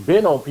 he's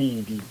been on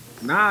PED.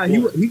 Nah,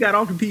 he got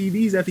off the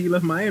PEDs after he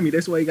left Miami.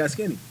 That's why he got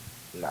skinny.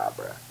 Nah,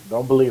 bruh.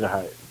 Don't believe the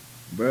hype.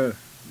 Bruh.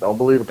 Don't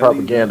believe the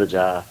propaganda,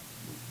 John.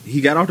 He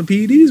got off the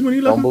PEDs when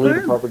he left Don't believe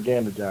Miami. the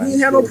propaganda, John. He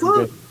ain't had no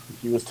plug.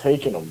 He was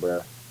taking them,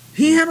 bruh.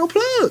 He ain't had no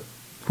plug.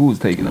 Who was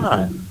taking them?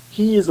 John,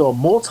 he is a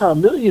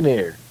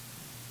multi-millionaire.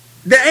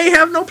 They ain't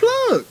have no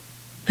plug.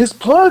 His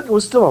plug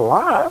was still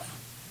alive.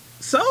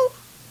 So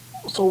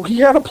he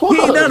had a plug.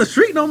 He ain't down the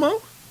street no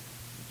more.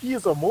 He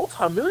is a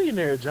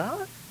multi-millionaire,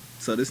 John.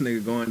 So this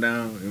nigga going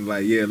down and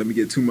like, yeah, let me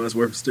get 2 months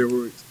worth of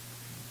steroids.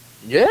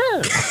 Yeah.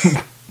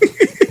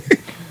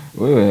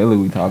 What the hell are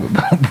we talking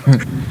about?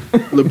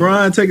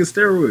 LeBron taking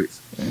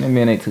steroids. That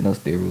man ain't took no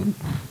steroids.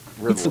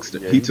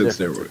 He took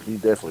steroids. He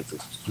definitely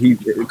took.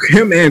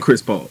 Him and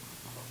Chris Paul.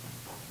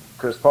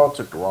 Chris Paul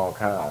took the wrong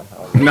kind.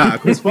 Nah,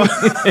 Chris Paul.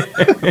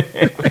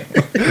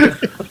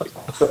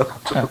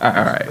 All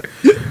right.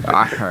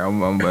 I'm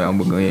gonna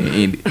go ahead and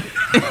end it.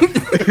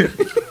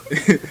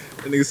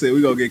 That nigga said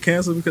we gonna get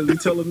canceled because we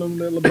telling them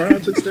that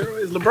LeBron took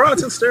steroids. LeBron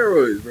took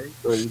steroids, bro.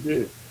 Oh, he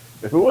did.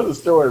 If it wasn't a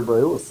story, bro,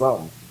 it was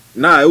something.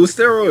 Nah, it was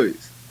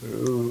steroids.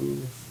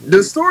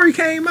 The story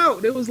came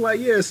out. It was like,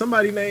 yeah,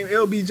 somebody named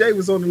LBJ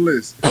was on the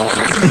list.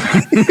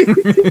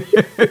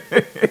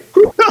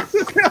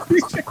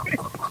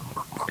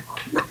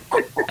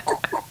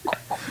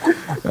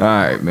 All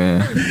right, man.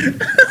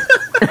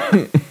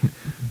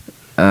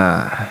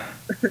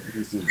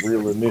 This is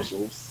real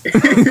initials.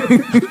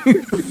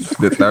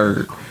 The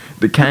third.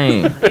 The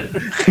Kane.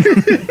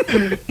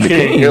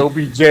 King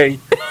LBJ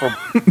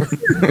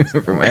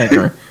from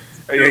Akron.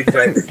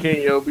 Exactly.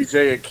 King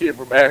LBJ, a kid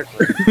from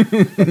Akron.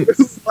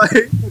 It's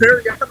like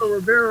Mariano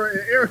Rivera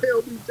and Eric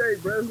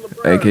LBJ, bro. It's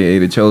LeBron. AKA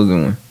the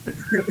chosen one.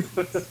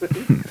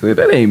 So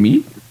that ain't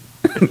me.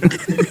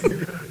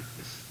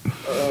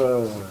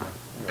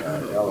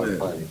 Y'all are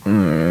funny.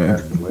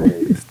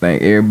 Just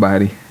thank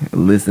everybody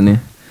listening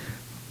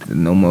to the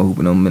No More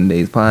Hooping on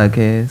Mondays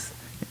podcast.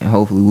 And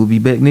hopefully we'll be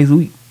back next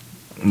week.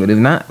 But if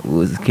not,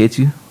 we'll just catch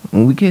you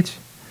when we catch you.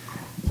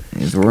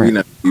 It's all right. We're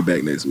not be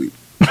back next week.